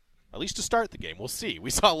six, at least to start the game. We'll see. We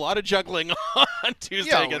saw a lot of juggling on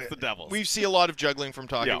Tuesday against the Devils. We see a lot of juggling from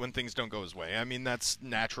Tocchet when things don't go his way. I mean, that's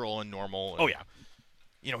natural and normal.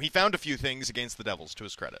 And, he found a few things against the Devils, to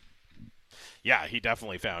his credit. Yeah, he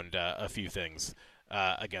definitely found a few things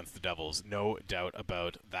against the Devils. No doubt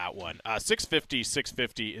about that one.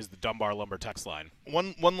 650 is the Dunbar Lumber text line.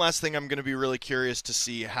 One last thing, I'm going to be really curious to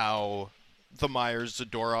see how the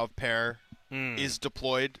Myers-Zadorov pair is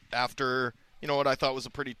deployed after what I thought was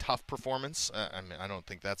a pretty tough performance. I don't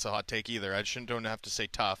think that's a hot take either. I don't have to say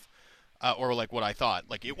tough or like what I thought.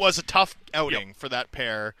 Like, it was a tough outing for that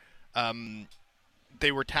pair.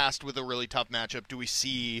 They were tasked with a really tough matchup. Do we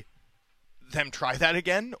see them try that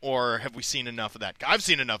again, or have we seen enough of that? I've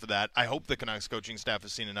seen enough of that. I hope the Canucks coaching staff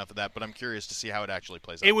has seen enough of that, but I'm curious to see how it actually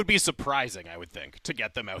plays out. It would be surprising, I would think, to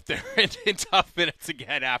get them out there in tough minutes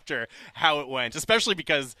again after how it went, especially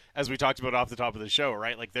because, as we talked about off the top of the show,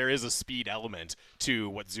 right, like there is a speed element to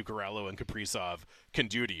what Zuccarello and Kaprizov can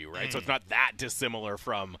do to you, right? So it's not that dissimilar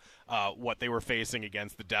from what they were facing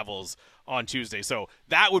against the Devils on Tuesday. So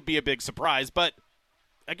that would be a big surprise, but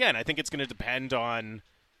again, I think it's going to depend on,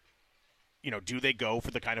 do they go for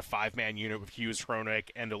the kind of five-man unit with Hughes, Hronek,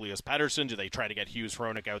 and Elias Pettersson? Do they try to get Hughes,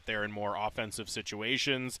 Hronek out there in more offensive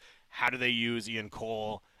situations? How do they use Ian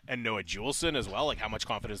Cole and Noah Juleson as well? Like, how much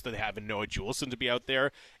confidence do they have in Noah Juleson to be out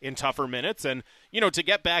there in tougher minutes? And, to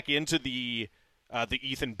get back into the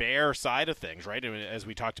Ethan Bear side of things, right? I mean, as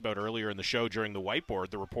we talked about earlier in the show during the whiteboard,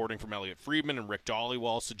 the reporting from Elliot Friedman and Rick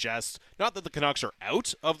Dhaliwal suggests not that the Canucks are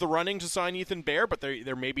out of the running to sign Ethan Bear, but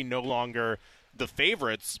they're maybe no longer the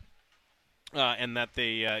favorites. And that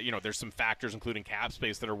they, there's some factors, including cap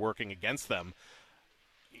space, that are working against them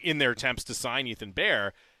in their attempts to sign Ethan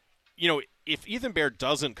Bear. If Ethan Bear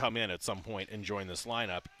doesn't come in at some point and join this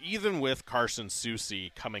lineup, even with Carson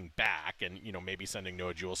Soucy coming back and, maybe sending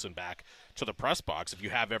Noah Juleson back to the press box, if you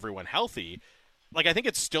have everyone healthy, I think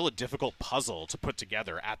it's still a difficult puzzle to put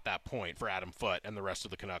together at that point for Adam Foote and the rest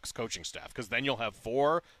of the Canucks coaching staff, because then you'll have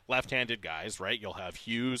four left-handed guys, right? You'll have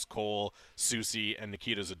Hughes, Cole, Soucy, and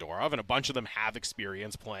Nikita Zadorov, and a bunch of them have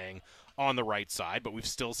experience playing on the right side, but we've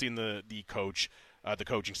still seen the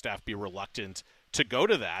coaching staff be reluctant to go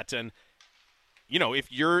to that. And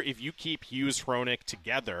if you keep Hughes, Hronek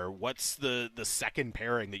together, what's the second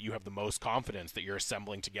pairing that you have the most confidence that you're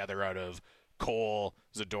assembling together out of Cole,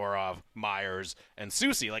 Zadorov, Myers, and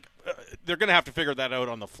Soucy? They're going to have to figure that out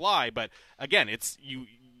on the fly. But again,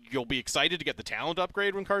 you'll be excited to get the talent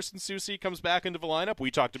upgrade when Carson Soucy comes back into the lineup.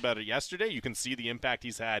 We talked about it yesterday. You can see the impact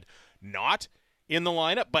he's had not in the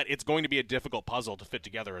lineup, but it's going to be a difficult puzzle to fit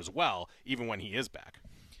together as well, even when he is back.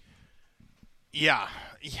 Yeah.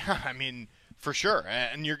 I mean, for sure.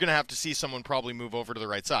 And you're going to have to see someone probably move over to the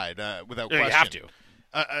right side without question. You have to.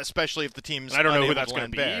 especially if the team's. And I don't know who unable that's to going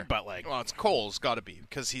land to be, bare. but like, well, it's Cole's got to be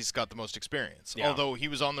because he's got the most experience. Yeah. Although he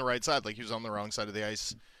was on the right side, like he was on the wrong side of the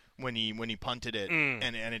ice when he punted it,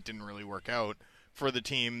 and it didn't really work out for the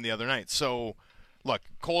team the other night. So, look,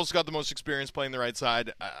 Cole's got the most experience playing the right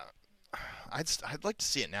side. I'd like to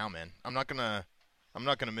see it now, man. I'm not gonna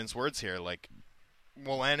mince words here. Like,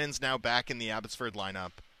 Wolanin's now back in the Abbotsford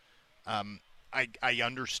lineup. I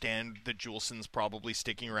understand that Juleson's probably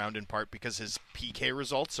sticking around in part because his PK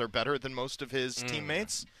results are better than most of his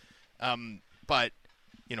teammates. But,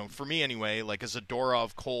 for me anyway, like a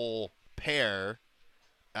Zadorov-Cole pair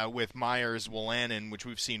with Myers-Wolanin, which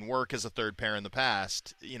we've seen work as a third pair in the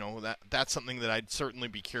past, that's something that I'd certainly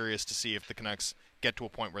be curious to see if the Canucks get to a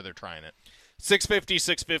point where they're trying it.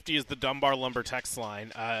 650 is the Dunbar Lumber text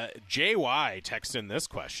line. JY texts in this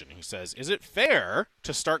question. He says, is it fair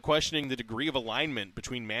to start questioning the degree of alignment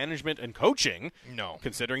between management and coaching? No.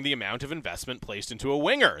 Considering the amount of investment placed into a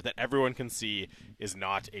winger that everyone can see is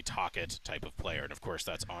not a Tocchet type of player. And, of course,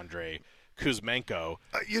 that's Andrei Kuzmenko.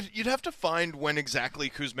 You'd have to find when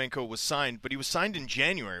exactly Kuzmenko was signed, but he was signed in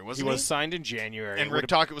January, wasn't he? He was signed in January. And Rick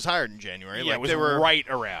Tocchet was hired in January. Yeah, it was right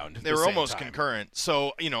around They were almost concurrent.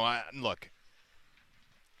 So, look,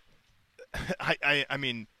 I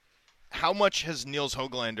mean, how much has Niels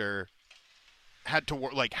Höglander had to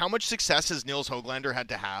work? Like, how much success has Niels Höglander had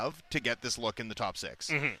to have to get this look in the top six?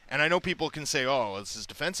 Mm-hmm. And I know people can say, "Oh, this is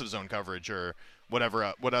defensive zone coverage," or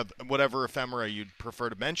whatever ephemera you'd prefer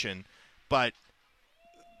to mention, but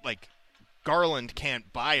like, Garland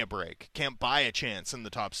can't buy a break, can't buy a chance in the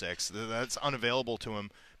top six. That's unavailable to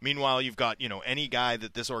him. Meanwhile, you've got any guy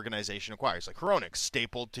that this organization acquires, like Hronek,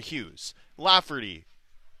 stapled to Hughes, Lafferty.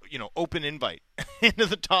 Open invite into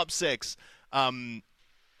the top six. Mikheyev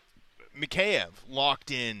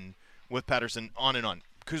locked in with Pettersson, on and on.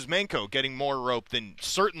 Kuzmenko getting more rope than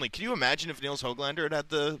certainly. Can you imagine if Niels Höglander had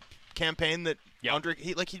the campaign that Andre?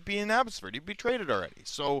 He'd be in Abbotsford. He'd be traded already.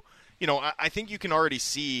 So I think you can already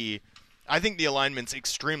see. I think the alignment's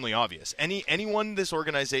extremely obvious. Anyone this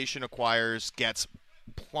organization acquires gets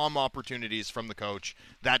plum opportunities from the coach.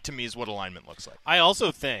 That to me is what alignment looks like. I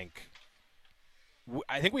also think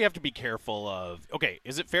we have to be careful of, okay,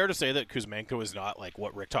 is it fair to say that Kuzmenko is not like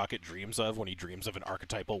what Rick Tocchet dreams of when he dreams of an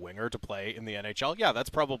archetypal winger to play in the NHL? Yeah,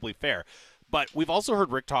 that's probably fair. But we've also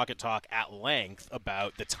heard Rick Tocchet talk at length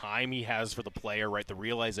about the time he has for the player, right? The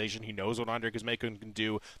realization he knows what Andrei Kuzmenko can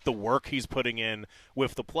do, the work he's putting in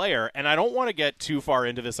with the player. And I don't want to get too far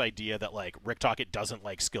into this idea that, like, Rick Tocchet doesn't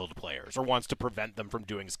like skilled players or wants to prevent them from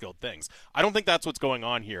doing skilled things. I don't think that's what's going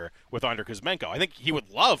on here with Andrei Kuzmenko. I think he would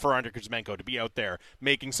love for Andrei Kuzmenko to be out there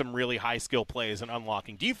making some really high-skill plays and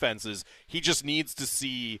unlocking defenses. He just needs to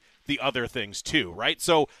see the other things too, right?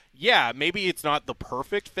 So, yeah, maybe it's not the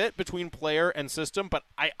perfect fit between player and system, but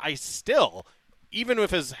I still, even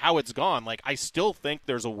with how it's gone, like, I still think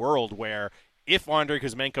there's a world where if Andrei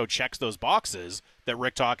Kuzmenko checks those boxes that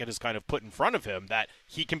Rick Tocchet has kind of put in front of him, that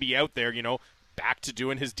he can be out there, back to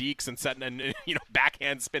doing his dekes and setting and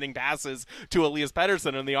backhand spinning passes to Elias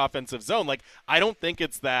Pettersson in the offensive zone. Like, I don't think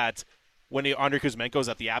it's that when Andrei Kuzmenko is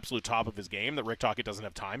at the absolute top of his game that Rick Tocchet doesn't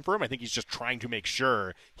have time for him. I think he's just trying to make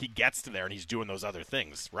sure he gets to there and he's doing those other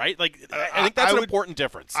things, right? Like, I think that's an important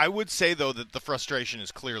difference. I would say, though, that the frustration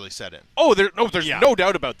is clearly set in. Oh, there's no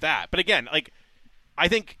doubt about that. But again, like, I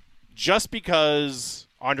think just because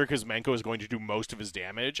Andrei Kuzmenko is going to do most of his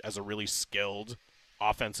damage as a really skilled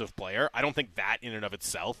offensive player, I don't think that in and of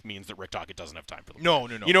itself means that Rick Tocchet doesn't have time for them. No.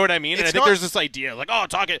 You know what I mean? And I think there's this idea like, oh,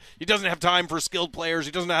 Tocchet, he doesn't have time for skilled players.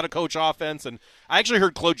 He doesn't know how to coach offense. And I actually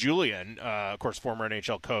heard Claude Julien, of course, former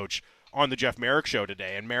NHL coach, on the Jeff Merrick show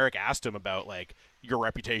today. And Merrick asked him about, like, your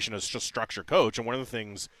reputation as just structured coach. And one of the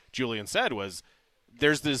things Julien said was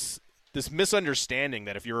there's this misunderstanding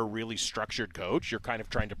that if you're a really structured coach, you're kind of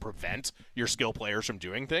trying to prevent your skill players from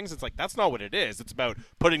doing things. It's like, that's not what it is. It's about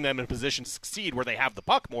putting them in a position to succeed where they have the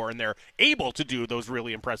puck more and they're able to do those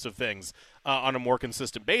really impressive things on a more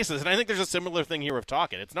consistent basis. And I think there's a similar thing here with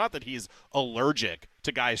Tocchet. It's not that he's allergic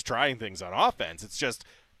to guys trying things on offense. It's just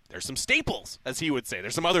there's some staples, as he would say.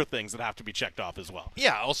 There's some other things that have to be checked off as well.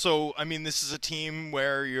 Yeah, also, I mean, this is a team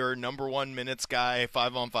where your number one minutes guy,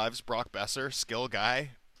 5-on-5 is Brock Besser, skill guy,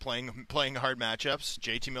 playing hard matchups.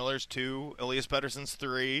 JT Miller's 2, Elias Pettersson's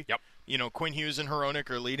 3. Yep. Quinn Hughes and Hronek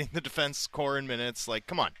are leading the defense core in minutes. Like,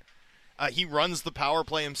 come on. He runs the power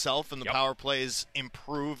play himself, and the power play is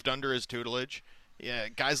improved under his tutelage. Yeah,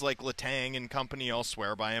 guys like Letang and company all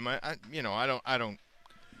swear by him. I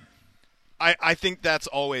think that's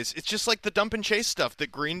always. It's just like the dump and chase stuff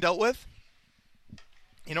that Green dealt with.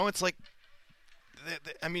 It's like,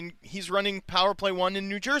 I mean, he's running power play 1 in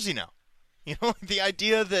New Jersey now. The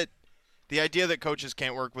idea that The idea that coaches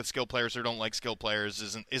can't work with skill players or don't like skill players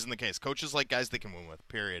isn't the case. Coaches like guys they can win with,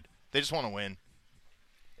 period. They just want to win.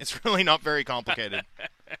 It's really not very complicated.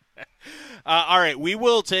 All right, we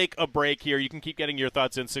will take a break here. You can keep getting your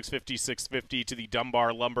thoughts in 650 to the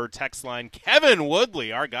Dunbar Lumber text line. Kevin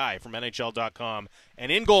Woodley, our guy from NHL.com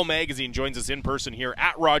and In Goal Magazine, joins us in person here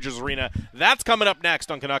at Rogers Arena. That's coming up next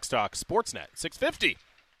on Canucks Talk Sportsnet 650.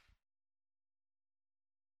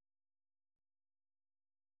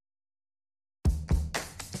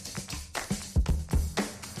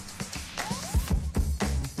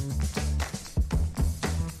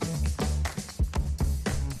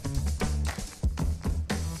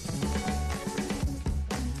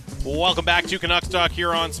 Welcome back to Canucks Talk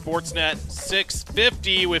here on Sportsnet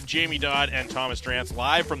 650 with Jamie Dodd and Thomas Drance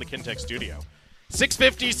live from the Kintec studio.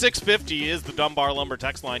 650 is the Dunbar Lumber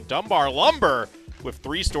text line. Dunbar Lumber with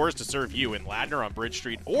 3 stores to serve you in Ladner on Bridge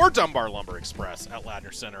Street or Dunbar Lumber Express at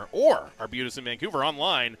Ladner Center or Arbutus in Vancouver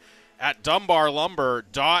online at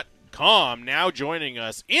dunbarlumber.com. Now joining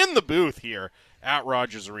us in the booth here at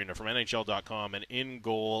Rogers Arena from NHL.com and In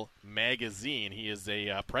Goal Magazine. He is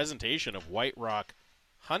a presentation of White Rock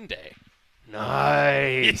Hyundai.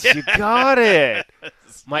 Nice. Yeah. You got it.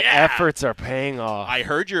 My efforts are paying off. I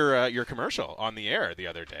heard your commercial on the air the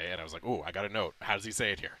other day, and I was like, ooh, I got a note. How does he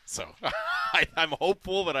say it here? So I'm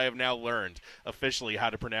hopeful that I have now learned officially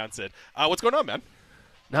how to pronounce it. What's going on, man?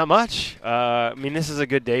 Not much. I mean, this is a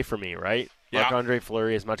good day for me, right? Yeah. Marc-Andre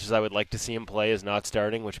Fleury, as much as I would like to see him play, is not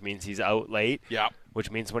starting, which means he's out late. Yeah.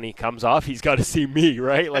 Which means when he comes off, he's got to see me,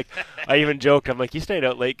 right? Like, I even joked, I'm like, you stayed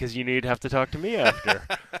out late because you knew you'd have to talk to me after.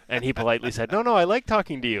 And he politely said, no, I like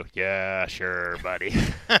talking to you. Yeah, sure, buddy.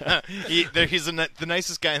 He's the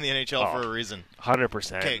nicest guy in the NHL for a reason.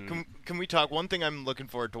 100%. Okay, can we talk? One thing I'm looking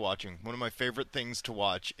forward to watching, one of my favorite things to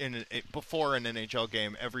watch before an NHL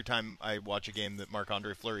game, every time I watch a game that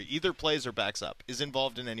Marc-Andre Fleury either plays or backs up, is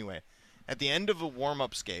involved in any way. At the end of a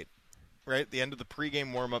warm-up skate, right, the end of the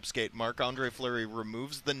pregame warm-up skate, Marc-Andre Fleury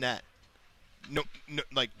removes the net. No,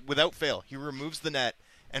 like without fail, he removes the net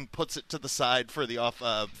and puts it to the side for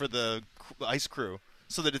the ice crew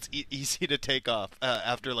so that it's easy to take off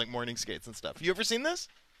after like morning skates and stuff. You ever seen this?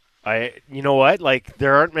 You know what? Like,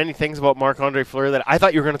 there aren't many things about Marc-Andre Fleury that I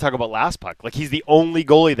thought you were going to talk about last puck. Like, he's the only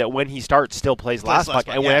goalie that when he starts still plays last puck,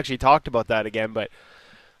 and we actually talked about that again, but.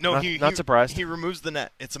 No, not surprised. He removes the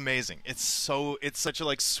net. It's amazing. It's such a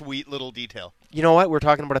like sweet little detail. You know what? We're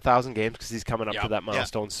talking about 1,000 games because he's coming up to that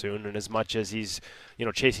milestone soon. And as much as he's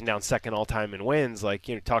chasing down second all time in wins, like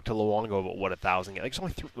talk to Luongo about what 1,000. Like there's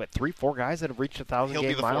only 3-4 guys that have reached 1,000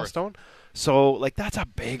 game milestone. So like that's a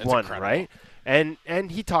big one, incredible. Right? And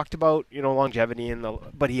he talked about longevity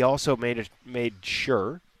but he also made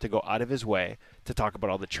sure to go out of his way to talk about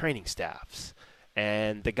all the training staffs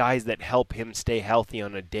and the guys that help him stay healthy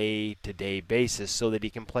on a day-to-day basis so that he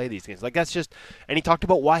can play these games. Like, that's just – and he talked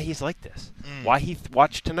about why he's like this, why he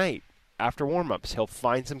watched tonight after warm-ups. He'll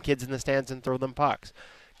find some kids in the stands and throw them pucks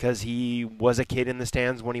because he was a kid in the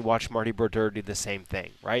stands when he watched Marty Brodeur do the same thing,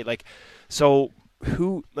 right? Like, so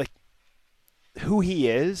who he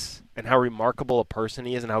is and how remarkable a person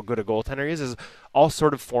he is and how good a goaltender he is all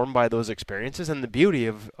sort of formed by those experiences. And the beauty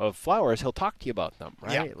of Flowers, he'll talk to you about them,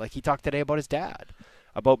 right? Yeah. Like he talked today about his dad,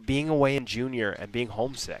 about being away in junior and being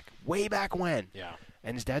homesick way back when. Yeah.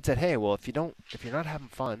 And his dad said, hey, well, if you're not having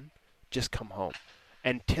fun, just come home.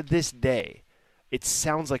 And to this day, it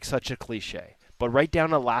sounds like such a cliche, but right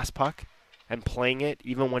down to last puck and playing it,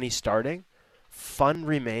 even when he's starting, fun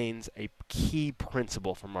remains a key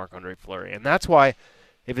principle for Marc-Andre Fleury. And that's why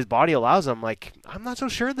if his body allows him, like, I'm not so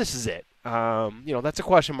sure this is it. That's a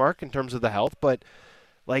question mark in terms of the health, but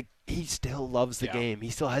like he still loves the game.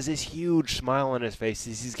 He still has this huge smile on his face.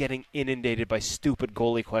 He's getting inundated by stupid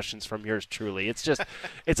goalie questions from yours truly. It's just,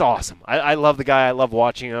 it's awesome. I love the guy. I love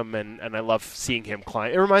watching him, and I love seeing him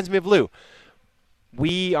climb. It reminds me of Lou.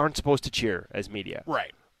 We aren't supposed to cheer as media.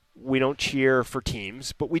 Right. We don't cheer for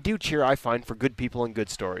teams, but we do cheer, I find, for good people and good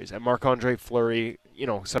stories. And Marc-Andre Fleury,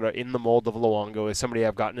 sort of in the mold of Luongo, is somebody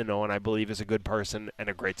I've gotten to know and I believe is a good person and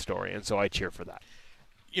a great story. And so I cheer for that.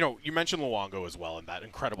 You mentioned Luongo as well and that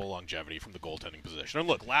incredible longevity from the goaltending position. And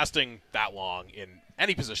look, lasting that long in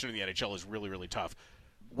any position in the NHL is really, really tough.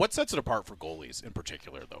 What sets it apart for goalies in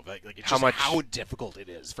particular, though? Like it's just how difficult it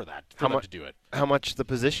is for them to do it. How much the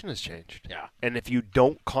position has changed. Yeah. And if you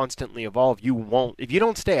don't constantly evolve, you won't. If you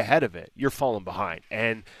don't stay ahead of it, you're falling behind.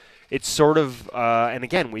 And it's sort of, and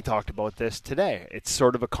again, we talked about this today, it's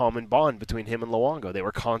sort of a common bond between him and Luongo. They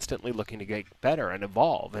were constantly looking to get better and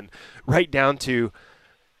evolve. And right down to,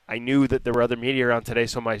 I knew that there were other media around today,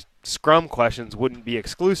 so my scrum questions wouldn't be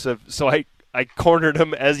exclusive. So I cornered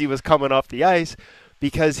him as he was coming off the ice.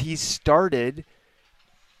 because he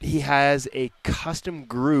has a custom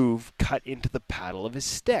groove cut into the paddle of his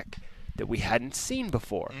stick that we hadn't seen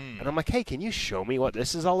before. And I'm like, hey, can you show me what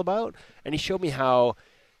this is all about? And he showed me how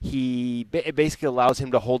it basically allows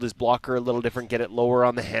him to hold his blocker a little different, get it lower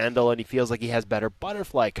on the handle, and he feels like he has better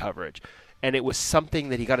butterfly coverage. And it was something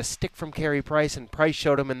that he got a stick from Carey Price, and Price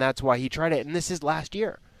showed him, and that's why he tried it. And this is last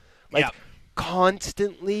year.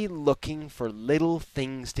 Constantly looking for little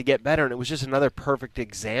things to get better. And it was just another perfect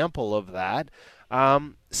example of that.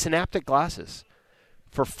 Synaptic glasses.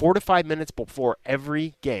 For 4 to 5 minutes before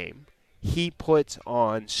every game, he puts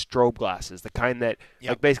on strobe glasses, the kind that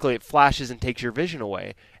like basically it flashes and takes your vision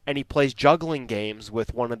away. And he plays juggling games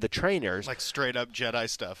with one of the trainers, like straight up Jedi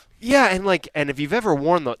stuff. Yeah, and if you've ever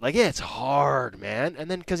worn those, it's hard, man. And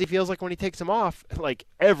then because he feels like when he takes them off, like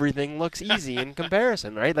everything looks easy in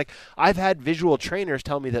comparison, right? Like I've had visual trainers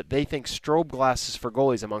tell me that they think strobe glasses for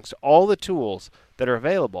goalies, amongst all the tools that are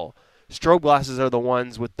available, strobe glasses are the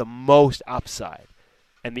ones with the most upside.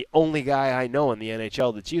 And the only guy I know in the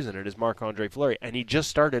NHL that's using it is Marc-Andre Fleury. And he just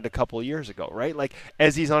started a couple of years ago, right? Like,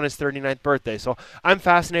 as he's on his 39th birthday. So I'm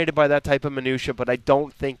fascinated by that type of minutia, but I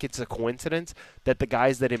don't think it's a coincidence that the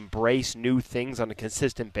guys that embrace new things on a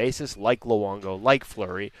consistent basis, like Luongo, like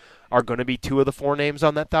Fleury, are going to be 2 of the 4 names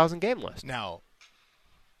on that 1,000-game list. Now,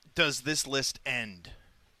 does this list end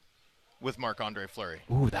with Marc-Andre Fleury?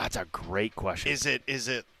 Ooh, that's a great question. Is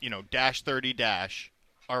it dash 30 dash,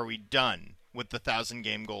 are we done with the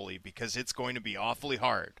 1,000-game goalie? Because it's going to be awfully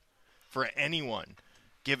hard for anyone,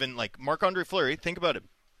 given, like, Marc-Andre Fleury, think about it.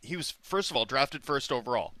 He was, first of all, drafted first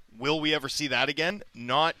overall. Will we ever see that again?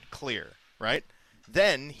 Not clear, right?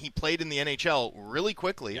 Then he played in the NHL really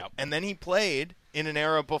quickly, and then he played in an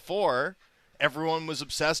era before everyone was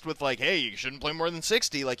obsessed with, like, hey, you shouldn't play more than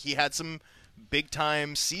 60. Like, he had some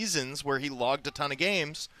big-time seasons where he logged a ton of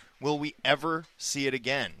games. Will we ever see it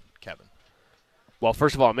again, Kevin? Well,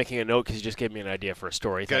 first of all, I'm making a note because you just gave me an idea for a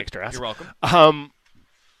story. Good. Thanks, Dress. You're welcome.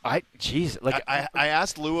 I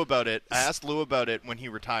asked Lou about it. I asked Lou about it when he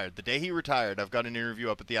retired. The day he retired, I've got an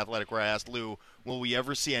interview up at The Athletic where I asked Lou, will we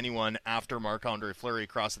ever see anyone after Marc-Andre Fleury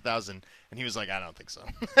cross 1,000? And he was like, I don't think so.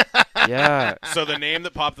 Yeah. So the name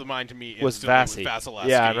that popped to mind to me was Vasilevsky.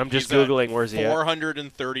 Yeah, and I'm just Googling where's he at.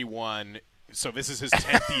 431. So this is his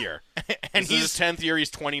 10th year. And his 10th year,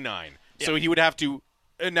 he's 29. Yeah. So he would have to...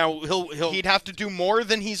 Now he'd have to do more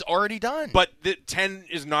than he's already done. But the 10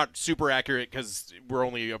 is not super accurate because we're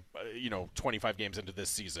only 25 games into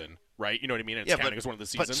this season, right? You know what I mean? It's counting as one of the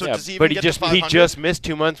seasons. But he just missed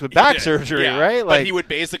 2 months with back surgery, right? But he would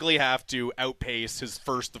basically have to outpace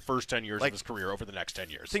the first 10 years of his career over the next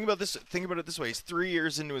 10 years. Think about it this way: he's 3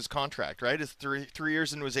 years into his contract, right? It's three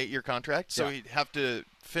years into his 8-year contract, so he'd have to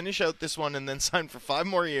finish out this one and then sign for 5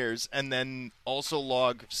 more years, and then also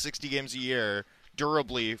log 60 games a year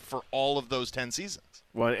durably for all of those 10 seasons.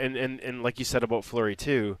 Well, and like you said about Fleury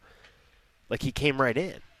too, like he came right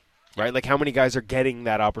in, right? Like how many guys are getting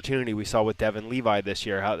that opportunity we saw with Devin Levi this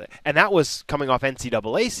year? And that was coming off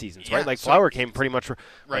NCAA seasons, right? Like Flower came pretty much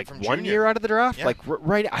right from 1 year out of the draft. Yeah. Like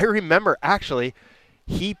right, I remember actually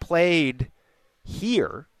he played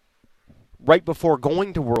here right before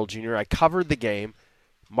going to World Junior. I covered the game.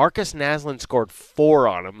 Marcus Naslund scored 4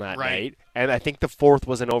 on him that night, and I think the 4th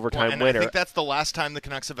was an overtime winner. I think that's the last time the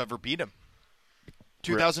Canucks have ever beat him.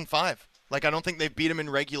 2005. Like, I don't think they've beat him in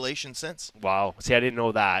regulation since. Wow. See, I didn't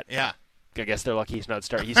know that. Yeah. I guess they're lucky he's not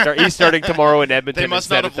starting. He's starting tomorrow in Edmonton. They must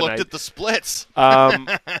not have looked at the splits.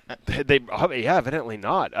 Evidently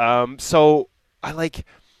not. So I like...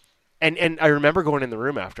 And I remember going in the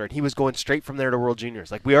room after, and he was going straight from there to World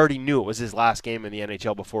Juniors. Like, we already knew it was his last game in the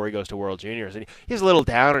NHL before he goes to World Juniors. And he was a little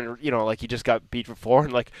down, and, like, he just got beat for 4.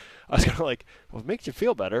 And, like, I was kind of like, well, it makes you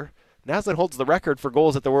feel better. Naslund holds the record for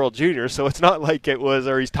goals at the World Juniors, so it's not like it was,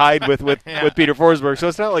 or he's tied with Peter Forsberg. So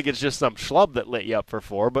it's not like it's just some schlub that lit you up for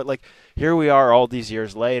 4. But, like, here we are all these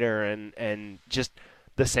years later, and just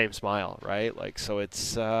the same smile, right? Like, so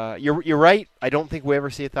it's, you're right. I don't think we ever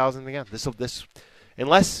see 1,000 again.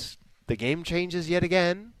 Unless the game changes yet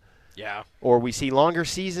again, or we see longer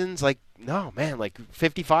seasons. Like, no, man, like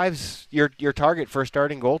 55's your target for a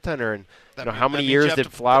starting goaltender, and how many years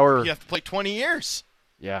did Flower? You have to play 20 years.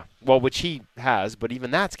 Yeah, well, which he has, but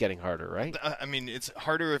even that's getting harder, right? I mean, it's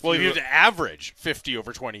harder if you have to average 50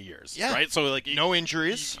 over 20 years, right? So like no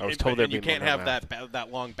injuries. I was told there'd be you can't have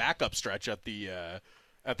that long backup stretch at the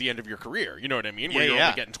end of your career. You know what I mean? Where you're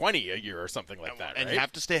only getting 20 a year or something like that, and right? you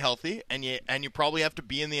have to stay healthy, and you probably have to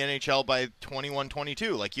be in the NHL by 21,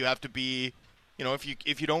 22. Like, you have to be,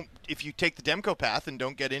 if you take the Demko path and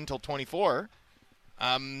don't get in till 24,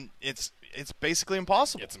 it's basically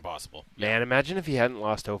impossible. It's impossible. Man, imagine if he hadn't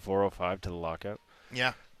lost 04-05 to the lockout.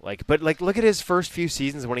 Yeah. But look at his first few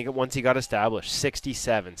seasons once he got established.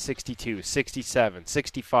 67, 62, 67,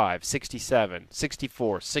 65, 67,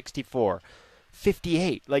 64, 64,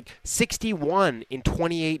 58. 61 in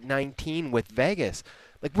 28-19 with Vegas.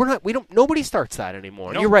 Nobody starts that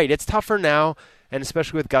anymore. Nope. You're right. It's tougher now, and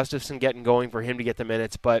especially with Gustafsson getting going for him to get the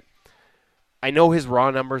minutes, but I know his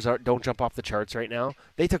raw numbers don't jump off the charts right now.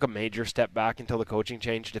 They took a major step back until the coaching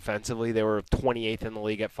changed defensively. They were 28th in the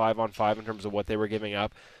league at 5-on-5 in terms of what they were giving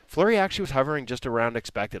up. Fleury actually was hovering just around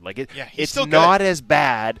expected. It's not as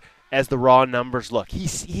bad as the raw numbers look.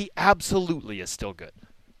 He absolutely is still good.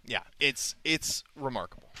 Yeah, it's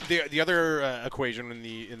remarkable. The other equation in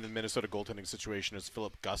the Minnesota goaltending situation is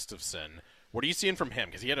Philip Gustafsson. What are you seeing from him?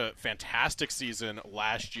 Because he had a fantastic season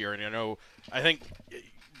last year, and I think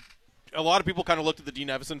a lot of people kind of looked at the Dean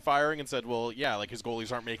Evason firing and said, well, yeah, his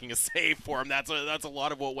goalies aren't making a save for him. That's a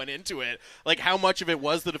lot of what went into it. How much of it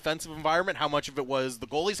was the defensive environment? How much of it was the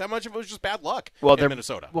goalies? How much of it was just bad luck in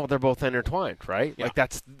Minnesota? Well, they're both intertwined, right? Yeah.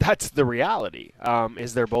 That's the reality,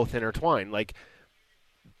 is they're both intertwined.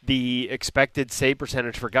 The expected save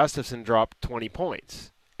percentage for Gustafsson dropped 20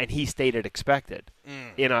 points, and he stayed at expected.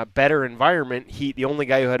 In a better environment, the only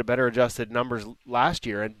guy who had a better adjusted numbers last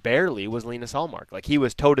year, and barely, was Linus Ullmark. He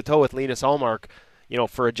was toe-to-toe with Linus Ullmark,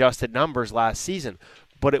 for adjusted numbers last season,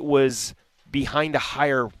 but it was behind a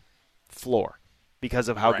higher floor because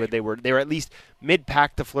of how good they were. They were at least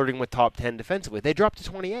mid-pack to flirting with top 10 defensively. They dropped to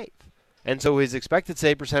 28th, and so his expected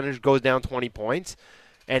save percentage goes down 20 points,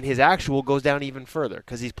 and his actual goes down even further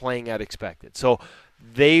because he's playing at expected. So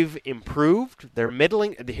they've improved. They're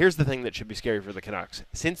middling. Here's the thing that should be scary for the Canucks.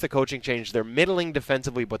 Since the coaching change, they're middling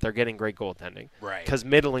defensively, but they're getting great goaltending. Right. Because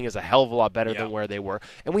middling is a hell of a lot better than where they were.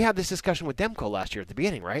 And we had this discussion with Demko last year at the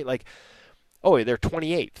beginning, right? They're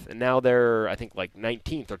 28th, and now they're, I think,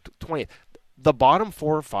 19th or 20th. The bottom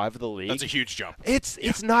 4 or 5 of the league. That's a huge jump.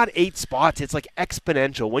 It's not 8 spots. It's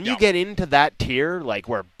exponential. When you get into that tier,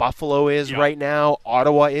 where Buffalo is right now,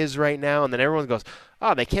 Ottawa is right now, and then everyone goes,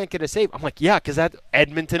 oh, they can't get a save. I'm yeah, because that's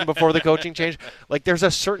Edmonton before the coaching change. There's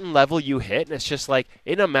a certain level you hit, and it's just it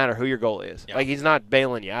doesn't matter who your goalie is. Yeah. He's not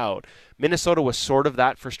bailing you out. Minnesota was sort of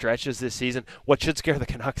that for stretches this season. What should scare the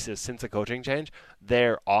Canucks is, since the coaching change,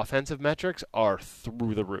 their offensive metrics are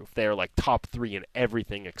through the roof. They're top 3 in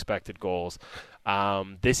everything, expected goals.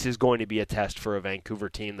 This is going to be a test for a Vancouver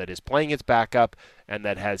team that is playing its backup and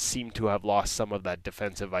that has seemed to have lost some of that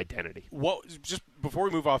defensive identity. Just before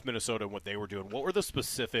we move off Minnesota and what they were doing, what were the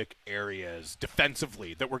specific areas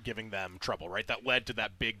defensively that were giving them trouble, right? That led to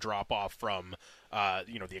that big drop-off from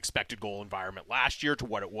the expected goal environment last year to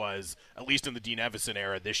what it was, at least in the Dean Evason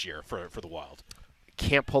era this year for the Wild.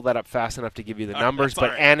 Can't pull that up fast enough to give you the numbers,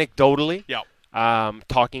 but anecdotally,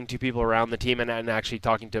 talking to people around the team and actually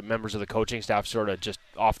talking to members of the coaching staff sort of just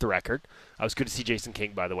off the record. I was good to see Jason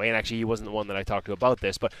King, by the way, and actually he wasn't the one that I talked to about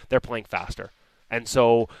this, but they're playing faster. And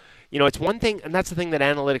so, it's one thing, and that's the thing that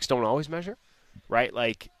analytics don't always measure, right?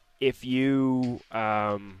 If you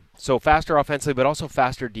so faster offensively, but also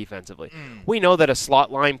faster defensively. We know that a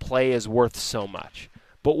slot line play is worth so much.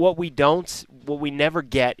 But what we never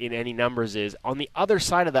get in any numbers is, on the other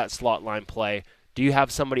side of that slot line play, do you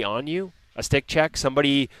have somebody on you? A stick check,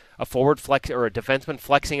 a forward flex or a defenseman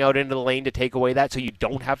flexing out into the lane to take away that so you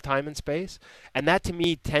don't have time and space? And that, to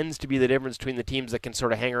me, tends to be the difference between the teams that can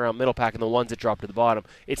sort of hang around middle pack and the ones that drop to the bottom.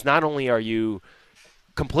 It's not only are you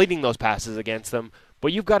completing those passes against them,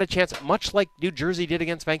 but you've got a chance, much like New Jersey did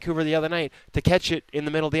against Vancouver the other night, to catch it in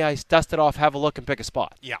the middle of the ice, dust it off, have a look, and pick a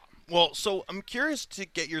spot. Yeah. Well, so I'm curious to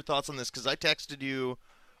get your thoughts on this because I texted you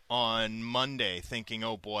on Monday thinking,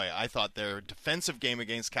 oh boy, I thought their defensive game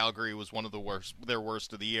against Calgary was one of their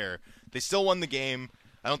worst of the year. They still won the game.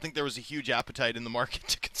 I don't think there was a huge appetite in the market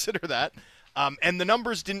to consider that. And the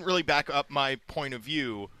numbers didn't really back up my point of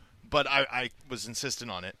view, but I was insistent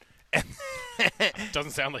on it.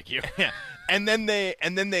 Doesn't sound like you. Yeah. And then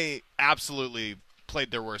they absolutely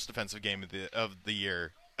played their worst defensive game of the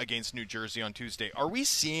year against New Jersey on Tuesday. Are we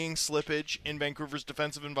seeing slippage in Vancouver's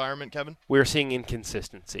defensive environment, Kevin? We're seeing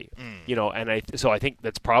inconsistency, and I think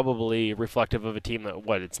that's probably reflective of a team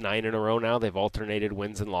that, it's 9 in a row now. They've alternated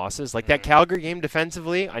wins and losses. That Calgary game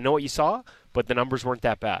defensively, I know what you saw, but the numbers weren't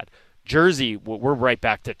that bad. Jersey, we're right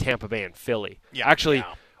back to Tampa Bay and Philly. Yeah, actually,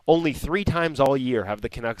 only 3 times all year have the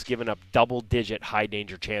Canucks given up double-digit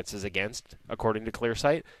high-danger chances against, according to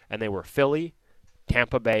ClearSight, and they were Philly,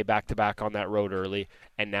 Tampa Bay back-to-back on that road early,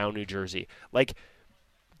 and now New Jersey.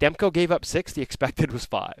 Demko gave up 6, the expected was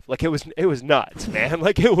 5. It was nuts, man.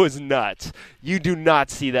 It was nuts. You do not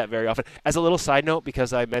see that very often. As a little side note,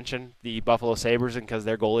 because I mentioned the Buffalo Sabres and because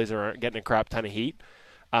their goalies are getting a crap ton of heat,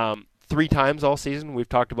 3 times all season we've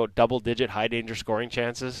talked about double-digit high-danger scoring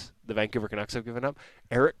chances the Vancouver Canucks have given up.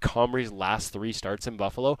 Eric Comrie's last 3 starts in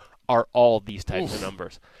Buffalo are all these types of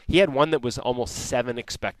numbers. He had one that was almost 7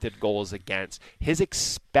 expected goals against. His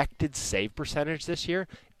expected save percentage this year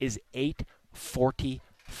is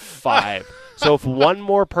 .845. So if one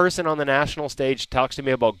more person on the national stage talks to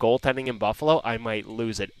me about goaltending in Buffalo, I might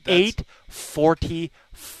lose it.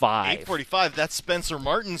 845. 845, that's Spencer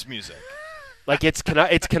Martin's music. Like it's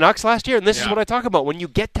Canucks last year, and this is what I talk about. When you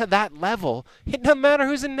get to that level, it doesn't matter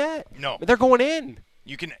who's in net. No, they're going in.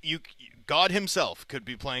 God himself could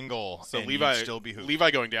be playing goal, so and Levi still be hooped.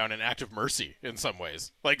 Levi going down an act of mercy in some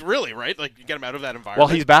ways. Like really, right? Like you get him out of that environment.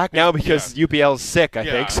 Well, he's back now because UPL's sick, I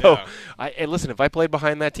think. So, yeah. And listen, if I played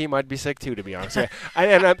behind that team, I'd be sick too, to be honest.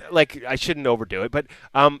 I shouldn't overdo it, but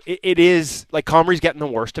it is like Comrie's getting the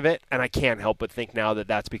worst of it, and I can't help but think now that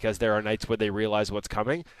that's because there are nights where they realize what's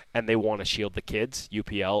coming and they want to shield the kids,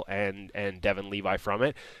 UPL and Devin Levi, from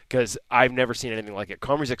it, because I've never seen anything like it.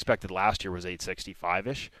 Comrie's expected last year was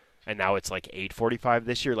 865-ish. And now it's like 845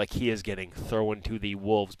 this year. Like he is getting thrown to the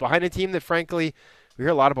wolves behind a team that, frankly, we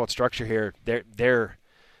hear a lot about structure here. There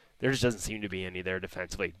just doesn't seem to be any there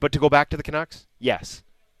defensively. But to go back to the Canucks, yes,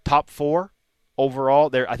 top 4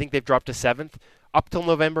 overall. I think they've dropped to 7th up till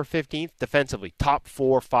November 15th defensively. Top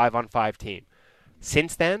 4 5-on-5 team.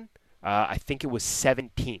 Since then, I think it was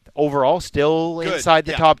 17th overall. Still good. Inside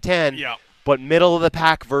the top 10. Yeah. But middle of the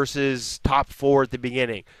pack versus top 4 at the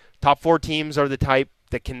beginning. Top 4 teams are the type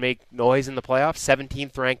that can make noise in the playoffs.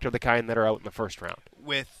 17th ranked are the kind that are out in the first round.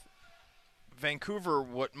 With Vancouver,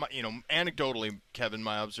 anecdotally, Kevin,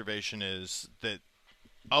 my observation is that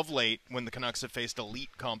of late, when the Canucks have faced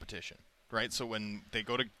elite competition, right? So when they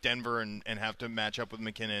go to Denver and have to match up with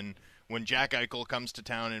McKinnon, when Jack Eichel comes to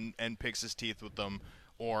town and picks his teeth with them,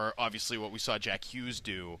 or obviously what we saw Jack Hughes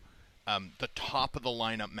do, the top of the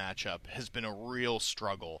lineup matchup has been a real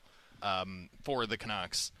struggle for the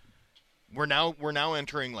Canucks. We're now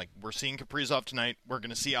entering, like, we're seeing Kaprizov tonight. We're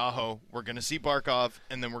going to see Aho. We're going to see Barkov.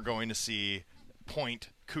 And then we're going to see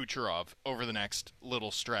Point Kucherov over the next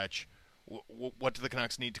little stretch. What do the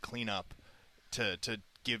Canucks need to clean up to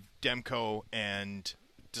give Demko and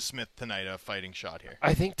DeSmith tonight a fighting shot here?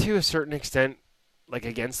 I think to a certain extent, like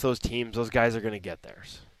against those teams, those guys are going to get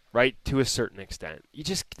theirs, right? To a certain extent.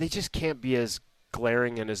 They just can't be as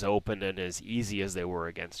glaring and as open and as easy as they were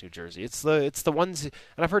against New Jersey. It's the ones, and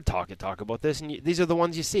I've heard Tocchet talk about this, and these are the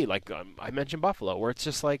ones you see. Like I mentioned Buffalo, where it's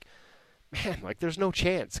just like, man, like there's no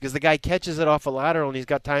chance because the guy catches it off a lateral and he's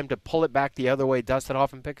got time to pull it back the other way, dust it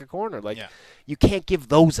off, and pick a corner. Like you can't give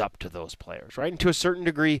those up to those players, right? And to a certain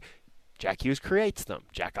degree, Jack Hughes creates them.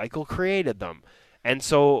 Jack Eichel created them, and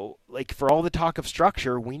so like for all the talk of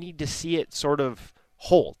structure, we need to see it sort of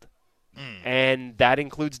hold. And that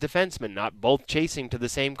includes defensemen, not both chasing to the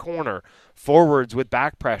same corner, forwards with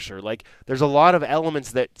back pressure. Like there's a lot of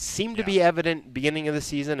elements that seem to be evident beginning of the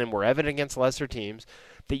season and were evident against lesser teams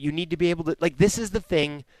that you need to be able to, like, this is the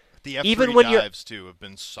thing. The F3 even when dives too have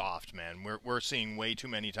been soft, man. We're seeing way too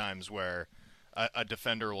many times where a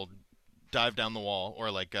defender will dive down the wall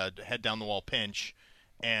or like a head down the wall pinch,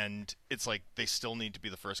 and it's like they still need to be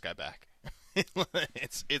the first guy back.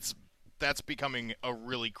 That's becoming a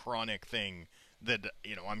really chronic thing that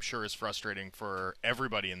I'm sure is frustrating for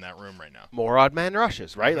everybody in that room right now. More odd man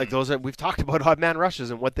rushes, right? Like those we've talked about odd man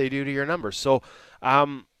rushes and what they do to your numbers. So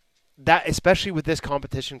that, especially with this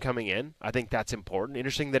competition coming in, I think that's important.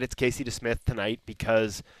 Interesting that it's Casey DeSmith tonight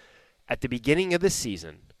because at the beginning of this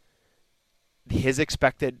season, his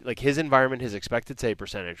environment, his expected save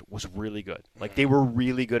percentage was really good. Like they were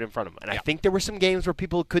really good in front of him. And I think there were some games where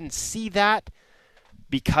people couldn't see that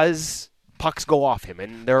because pucks go off him,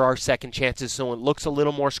 and there are second chances, so it looks a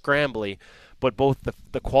little more scrambly. But both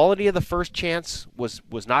the quality of the first chance was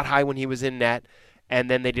not high when he was in net, and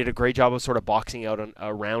then they did a great job of sort of boxing out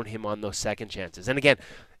around him on those second chances. And again,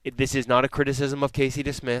 this is not a criticism of Casey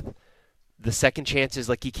DeSmith. The second chances,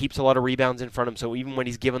 like he keeps a lot of rebounds in front of him, so even when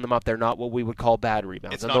he's giving them up, they're not what we would call bad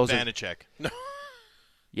rebounds. It's not Vanacek. No.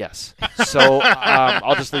 Yes. So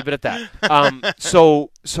I'll just leave it at that. So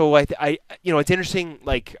I it's interesting.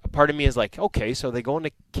 Like part of me is like, okay, so they go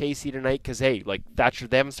into Casey tonight because hey, like Thatcher,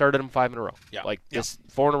 they haven't started him 5 in a row. Yeah. Like this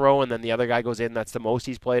 4 in a row, and then the other guy goes in. That's the most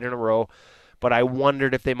he's played in a row. But I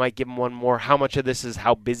wondered if they might give him one more. How much of this is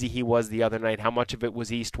how busy he was the other night? How much of it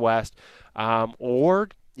was East-West? Or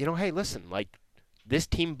hey, listen, like this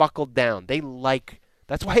team buckled down.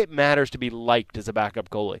 That's why it matters to be liked as a backup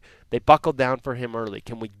goalie. They buckled down for him early.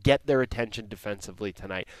 Can we get their attention defensively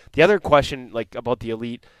tonight? The other question, like about the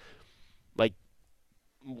elite, like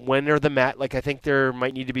when are the like I think there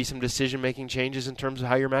might need to be some decision-making changes in terms of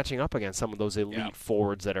how you're matching up against some of those elite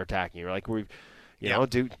forwards that are attacking you. Like you know,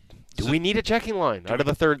 do we need a checking line out of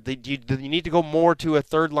the third? Do you need to go more to a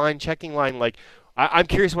third-line checking line? Like I'm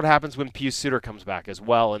curious what happens when Pius Suter comes back as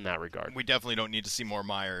well in that regard. We definitely don't need to see more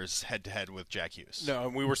Myers head-to-head with Jack Hughes. No,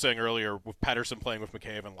 and we were saying earlier, with Pettersson playing with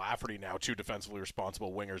McCabe and Lafferty now, 2 defensively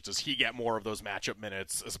responsible wingers, does he get more of those matchup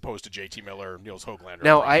minutes as opposed to JT Miller, Niels Höglander,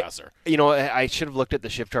 now, and Besser? I should have looked at the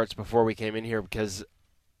shift charts before we came in here because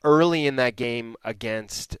early in that game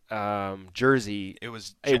against Jersey,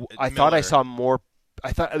 I thought I saw more.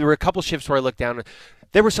 I thought there were a couple shifts where I looked down.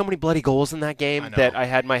 There were so many bloody goals in that game that I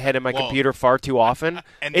had my head in my computer far too often.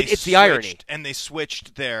 And it's the irony. And they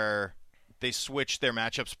switched their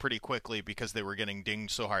matchups pretty quickly because they were getting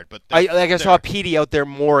dinged so hard. But I saw Petey out there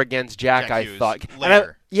more against Jack I thought.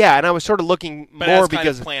 And I was sort of looking more because kind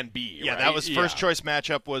of plan B. Yeah, right? that was first choice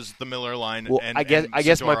matchup was the Miller line. Well, and I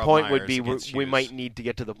guess my point Myers would be we Hughes. might need to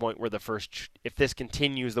get to the point where if this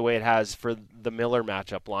continues the way it has for the Miller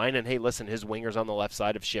matchup line, and hey, listen, his wingers on the left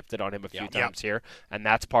side have shifted on him a few times here, and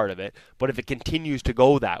that's part of it. But if it continues to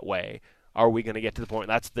go that way, are we going to get to the point?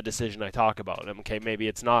 That's the decision I talk about. Okay, maybe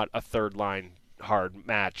it's not a third line hard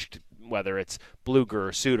matched, whether it's Bluger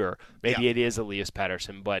or Suter. Maybe it is Elias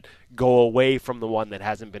Pettersson, but go away from the one that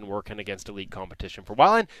hasn't been working against elite competition for a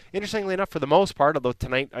while. And interestingly enough, for the most part, although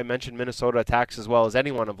tonight I mentioned Minnesota attacks as well as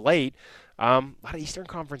anyone of late, a lot of Eastern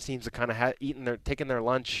Conference teams have kind of taken their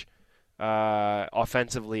lunch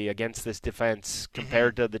offensively against this defense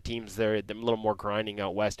compared to the teams they're a little more grinding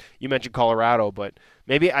out west. You mentioned Colorado, but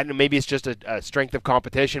maybe it's just a strength of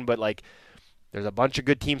competition, but like there's a bunch of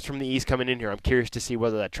good teams from the East coming in here. I'm curious to see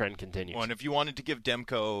whether that trend continues. Well, and if you wanted to give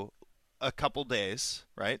Demko a couple days,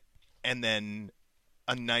 right, and then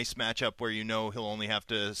a nice matchup where you know he'll only have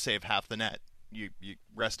to save half the net, you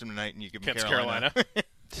rest him tonight and you give him Carolina.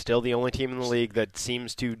 Still the only team in the league that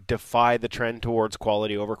seems to defy the trend towards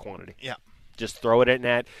quality over quantity. Yeah. Just throw it at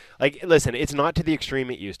net. Like, listen, it's not to the extreme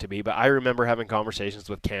it used to be, but I remember having conversations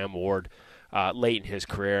with Cam Ward late in his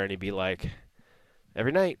career, and he'd be like,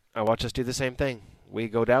 every night I watch us do the same thing. We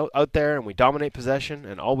go out there and we dominate possession,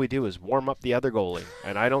 and all we do is warm up the other goalie.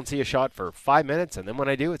 And I don't see a shot for 5 minutes, and then when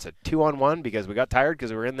I do, it's a 2-on-1 because we got tired because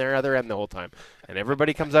we were in their other end the whole time. And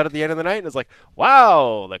everybody comes out at the end of the night and is like,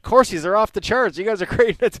 wow, the Corsies are off the charts. You guys are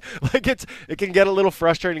great. It can get a little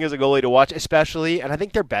frustrating as a goalie to watch, especially, and I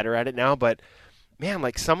think they're better at it now, but, man,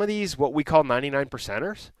 like some of these, what we call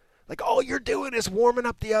 99%ers, like all you're doing is warming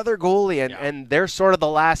up the other goalie, and they're sort of the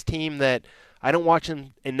last team that – I don't watch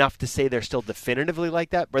them enough to say they're still definitively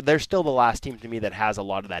like that, but they're still the last team to me that has a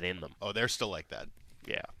lot of that in them. Oh, they're still like that.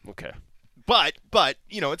 Yeah, okay. But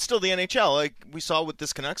it's still the NHL. Like we saw with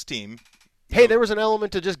this Canucks team. Hey, there was an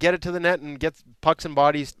element to just get it to the net and get pucks and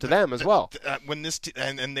bodies to them as well. When this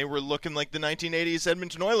and they were looking like the 1980s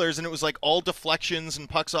Edmonton Oilers, and it was like all deflections and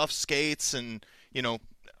pucks off skates and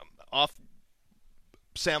off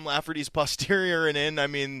Sam Lafferty's posterior and in. I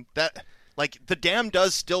mean that. Like, the dam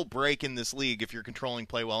does still break in this league if you're controlling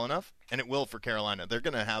play well enough, and it will for Carolina. They're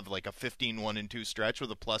going to have, like, a 15-1-2 stretch with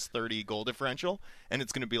a plus 30 goal differential, and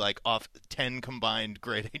it's going to be, like, off 10 combined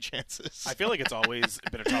grade A chances. I feel like it's always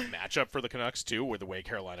been a tough matchup for the Canucks, too, with the way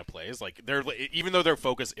Carolina plays. Like, even though their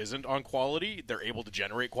focus isn't on quality, they're able to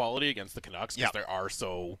generate quality against the Canucks because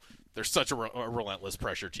they're such a relentless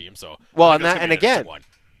pressure team. So, well, and again,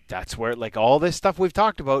 that's where, like, all this stuff we've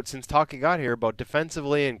talked about since Tocchet got here about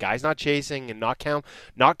defensively and guys not chasing and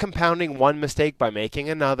not compounding one mistake by making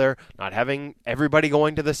another, not having everybody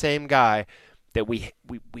going to the same guy, that we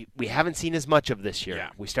haven't seen as much of this year. Yeah.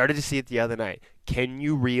 We started to see it the other night. Can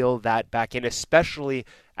you reel that back in, especially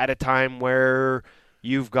at a time where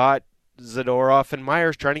you've got Zadorov and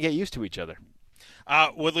Myers trying to get used to each other?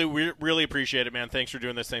 Woodley, we really appreciate it, man. Thanks for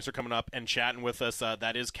doing this. Thanks for coming up and chatting with us.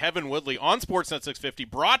 That is Kevin Woodley on Sportsnet 650,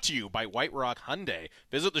 brought to you by White Rock Hyundai.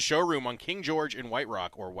 Visit the showroom on King George in White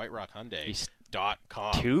Rock or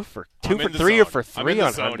whiterockhyundai.com. Two for three or for three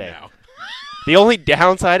on Hyundai. Now. The only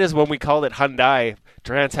downside is when we called it Hyundai,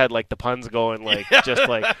 Trance had like the puns going, like just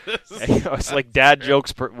like it's like dad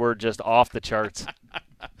jokes were just off the charts.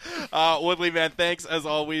 Woodley, man, thanks as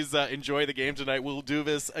always. Enjoy the game tonight. We'll do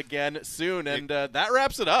this again soon, and that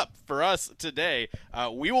wraps it up for us today.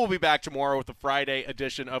 We will be back tomorrow with the Friday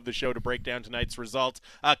edition of the show to break down tonight's results.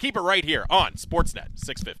 Keep it right here on Sportsnet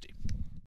 650.